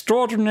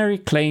 extraordinary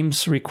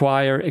claims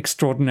require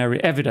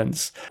extraordinary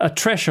evidence, a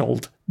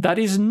threshold that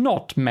is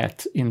not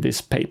met in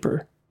this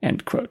paper,"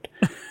 end quote.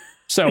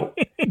 So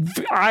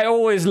I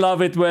always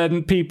love it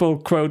when people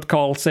quote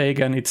Carl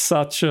Sagan. It's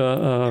such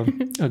a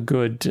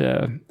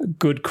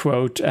good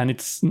quote, and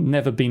it's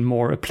never been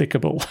more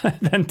applicable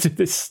than to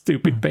this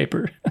stupid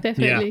paper.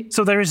 Definitely. Yeah.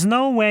 So there is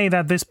no way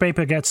that this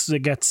paper gets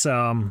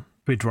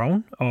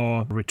withdrawn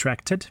or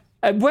retracted?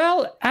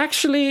 Well,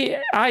 actually,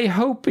 I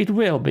hope it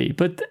will be.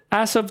 But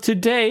as of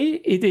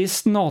today, it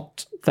is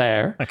not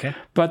there. Okay.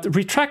 But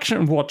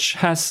Retraction Watch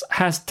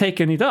has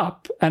taken it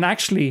up and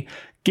actually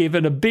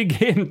given a big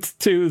hint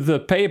to the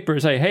paper,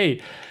 say,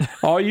 "Hey,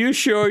 are you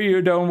sure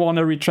you don't want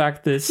to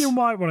retract this?" You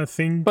might want to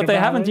think But they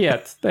about haven't it.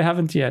 yet. They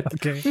haven't yet.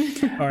 Okay.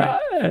 All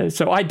right.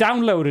 So I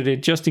downloaded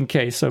it just in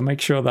case, so make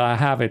sure that I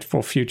have it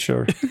for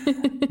future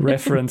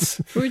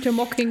reference. Future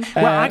mocking.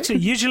 Well, actually,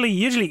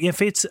 usually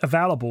if it's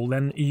available,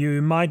 then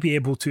you might be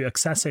able to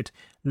access it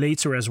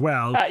later as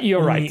well.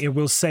 You're Only right. It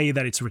will say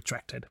that it's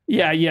retracted.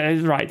 Yeah,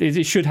 right.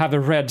 It should have a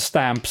red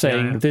stamp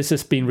saying this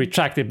has been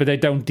retracted, but they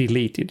don't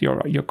delete it. You're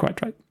right. You're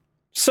quite right.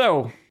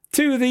 So,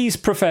 to these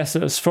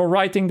professors for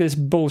writing this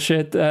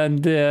bullshit,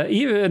 and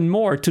even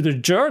more to the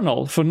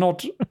journal for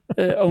not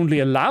only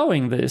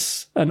allowing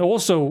this, and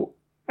also,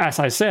 as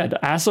I said,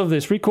 as of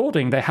this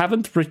recording, they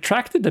haven't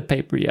retracted the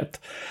paper yet.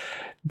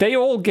 They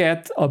all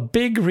get a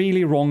big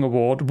really wrong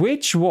award,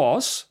 which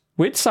was,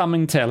 with some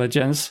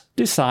intelligence,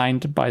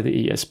 designed by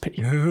the ESP.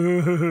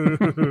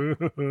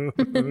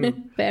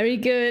 Very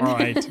good. All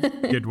right.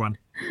 Good one.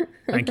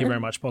 Thank you very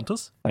much,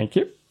 Pontus. Thank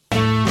you.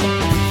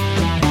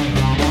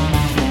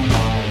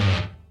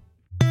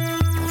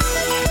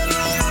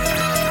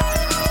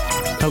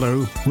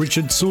 Hello,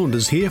 Richard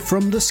Saunders here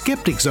from the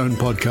Skeptic Zone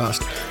podcast,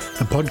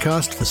 a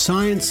podcast for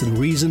science and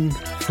reason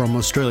from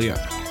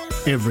Australia.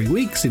 Every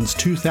week since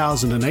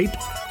 2008,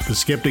 the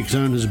Skeptic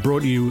Zone has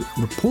brought you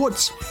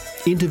reports,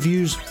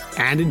 interviews,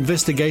 and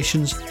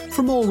investigations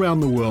from all around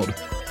the world.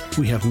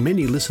 We have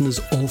many listeners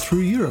all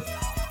through Europe.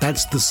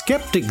 That's the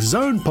Skeptic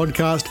Zone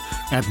podcast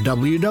at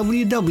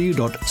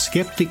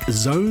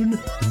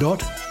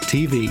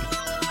www.skepticzone.tv.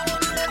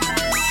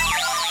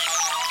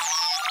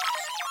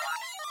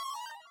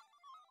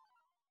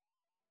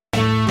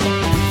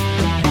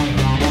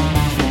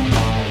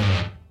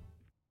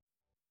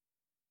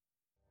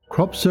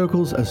 Crop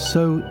circles are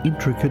so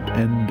intricate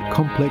and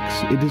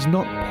complex, it is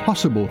not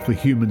possible for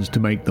humans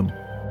to make them.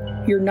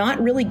 You're not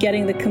really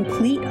getting the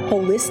complete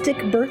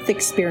holistic birth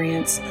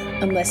experience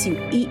unless you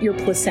eat your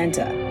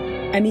placenta.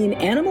 I mean,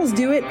 animals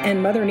do it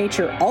and Mother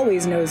Nature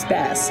always knows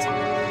best.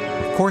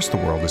 Of course the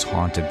world is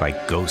haunted by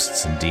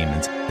ghosts and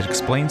demons. It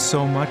explains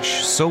so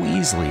much so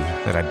easily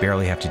that I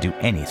barely have to do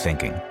any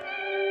thinking.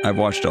 I've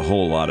watched a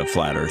whole lot of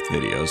flat earth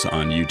videos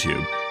on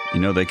YouTube. You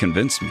know, they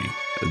convinced me.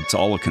 It's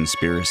all a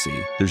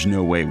conspiracy. There's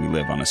no way we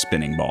live on a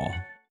spinning ball.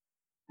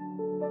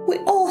 We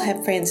all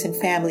have friends and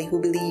family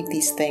who believe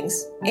these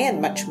things,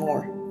 and much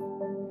more.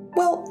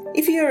 Well,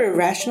 if you're a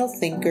rational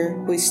thinker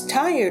who is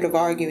tired of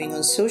arguing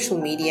on social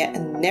media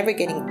and never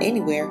getting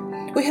anywhere,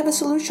 we have a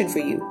solution for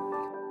you.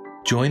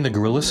 Join the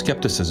Guerrilla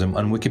Skepticism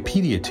on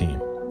Wikipedia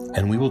team,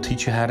 and we will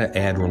teach you how to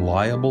add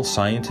reliable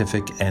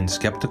scientific and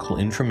skeptical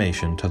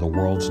information to the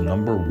world's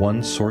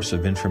 #1 source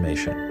of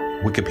information,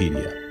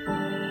 Wikipedia.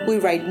 We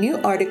write new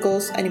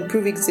articles and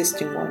improve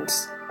existing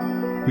ones.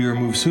 We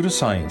remove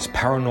pseudoscience,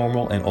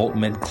 paranormal, and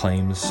alt-med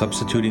claims,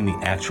 substituting the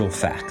actual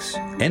facts.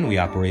 And we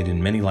operate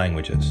in many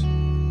languages.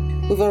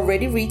 We've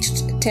already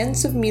reached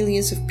tens of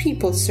millions of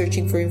people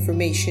searching for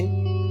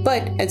information,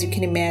 but as you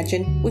can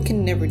imagine, we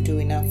can never do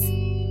enough.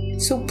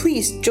 So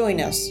please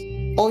join us.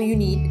 All you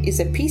need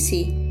is a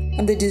PC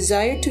and the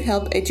desire to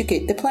help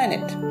educate the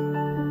planet.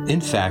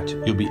 In fact,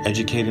 you'll be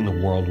educating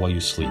the world while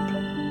you sleep.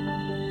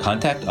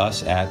 Contact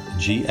us at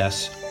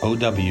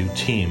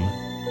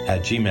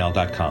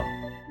gsowteam@gmail.com.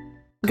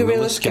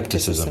 Guerrilla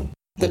Skepticism.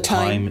 The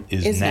time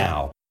is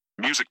now.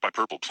 Music by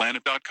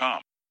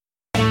purpleplanet.com.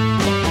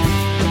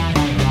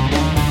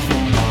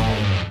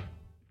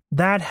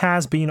 That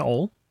has been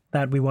all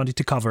that we wanted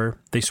to cover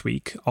this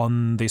week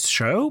on this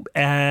show.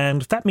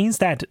 And that means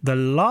that the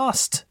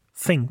last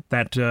thing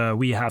that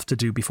we have to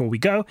do before we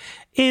go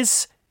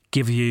is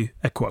give you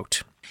a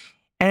quote.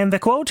 And the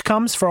quote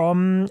comes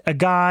from a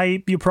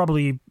guy you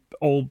probably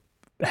all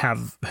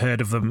have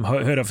heard of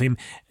him.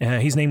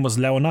 His name was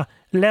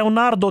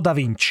Leonardo da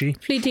Vinci.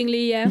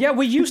 Fleetingly, yeah. Yeah,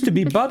 we used to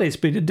be buddies,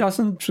 but it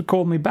doesn't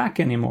call me back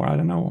anymore. I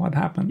don't know what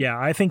happened. Yeah,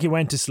 I think he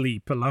went to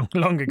sleep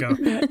long ago.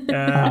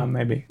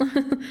 Maybe.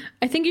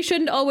 I think you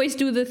shouldn't always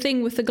do the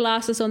thing with the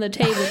glasses on the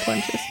table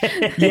punches.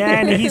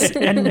 Yeah,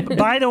 and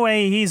by the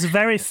way, he's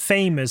very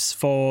famous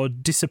for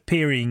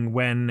disappearing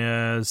when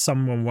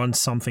someone wants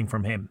something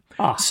from him.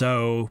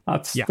 So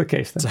that's the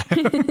case then.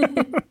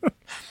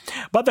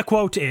 But the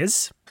quote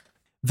is,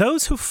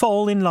 "Those who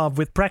fall in love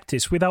with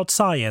practice without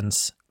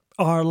science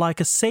are like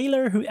a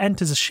sailor who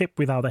enters a ship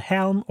without a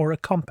helm or a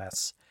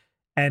compass,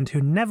 and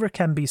who never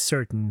can be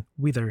certain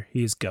whither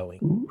he is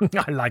going."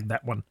 I like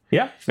that one.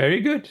 Yeah,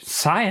 very good.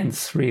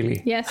 Science,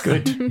 really. Yes.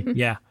 Good.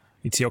 Yeah,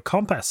 it's your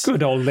compass.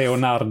 Good old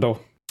Leonardo.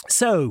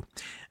 So,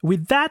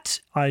 with that,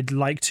 I'd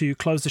like to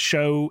close the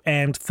show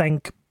and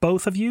thank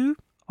both of you,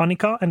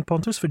 Annika and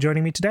Pontus, for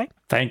joining me today.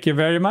 Thank you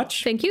very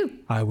much. Thank you.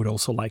 I would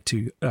also like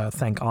to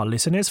thank our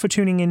listeners for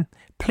tuning in.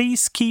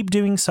 Please keep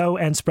doing so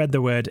and spread the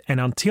word.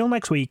 And until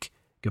next week,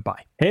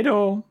 goodbye. Hej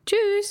då.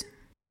 Tschüss.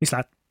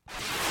 Islat.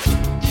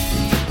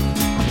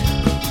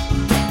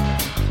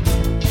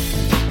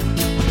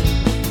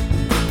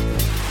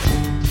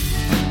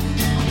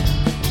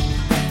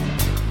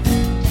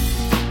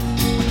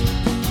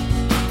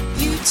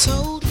 You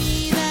told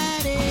me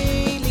that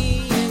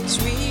aliens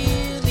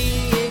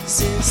really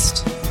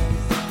exist.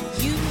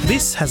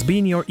 This has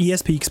been your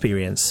ESP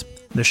experience.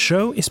 The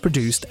show is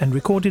produced and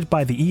recorded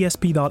by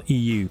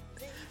TheESP.eu.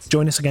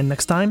 Join us again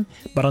next time,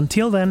 but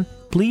until then,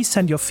 please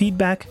send your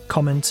feedback,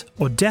 comments,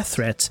 or death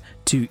threats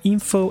to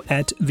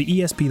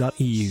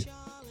info@theesp.eu.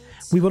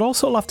 We would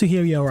also love to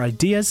hear your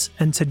ideas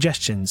and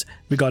suggestions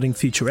regarding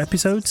future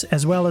episodes,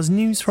 as well as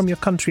news from your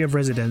country of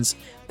residence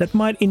that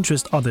might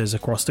interest others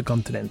across the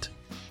continent.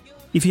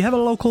 If you have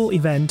a local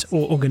event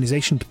or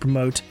organization to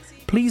promote,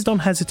 please don't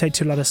hesitate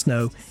to let us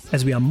know,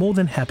 as we are more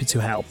than happy to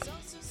help.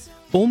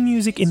 All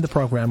music in the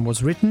program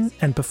was written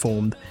and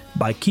performed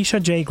by Keisha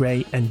J.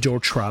 Gray and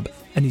George Shrub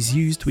and is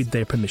used with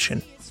their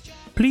permission.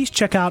 Please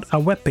check out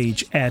our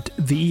webpage at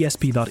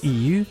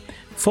theesp.eu,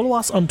 follow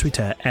us on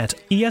Twitter at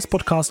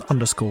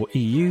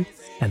espodcast_EU,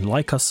 and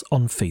like us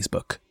on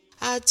Facebook.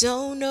 I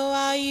don't know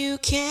how you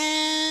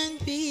can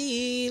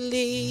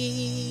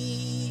believe.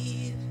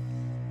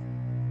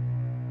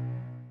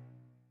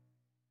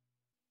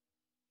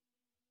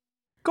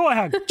 Go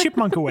ahead,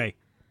 chipmunk away.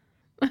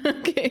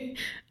 Okay.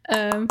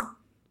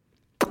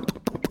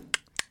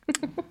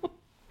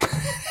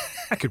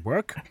 That could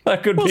work.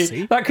 That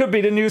could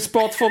be the new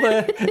spot for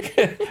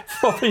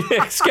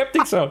the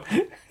Skeptic Zone.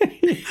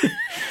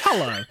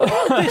 Hello,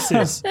 this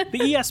is the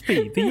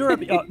ESP,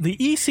 the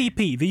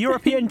ECP, the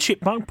European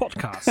Chipmunk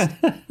Podcast.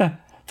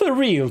 The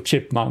real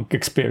chipmunk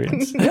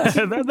experience.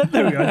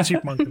 the real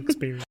chipmunk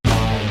experience.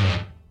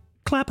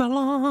 Clap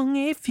along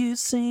if you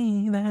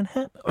see that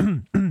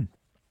happen.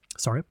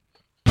 Sorry.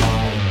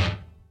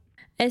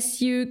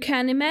 As you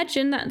can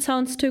imagine, that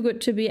sounds too good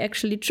to be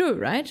actually true,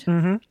 right?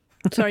 Mm-hmm.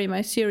 Sorry,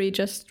 my Siri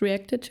just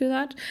reacted to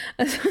that.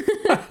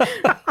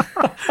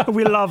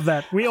 We love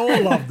that. We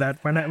all love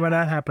that when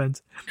that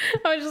happens.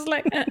 I was just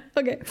like,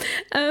 okay.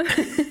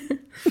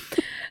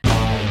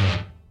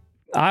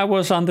 I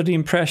was under the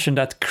impression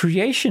that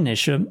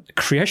creationism.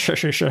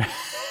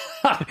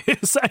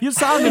 You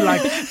sounded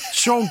like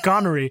Sean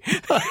Connery.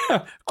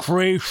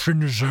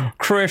 Creationism.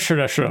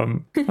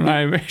 And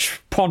I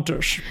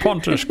Pontus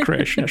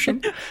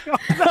creationism.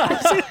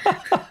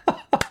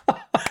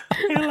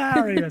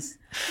 Hilarious.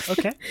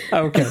 Okay.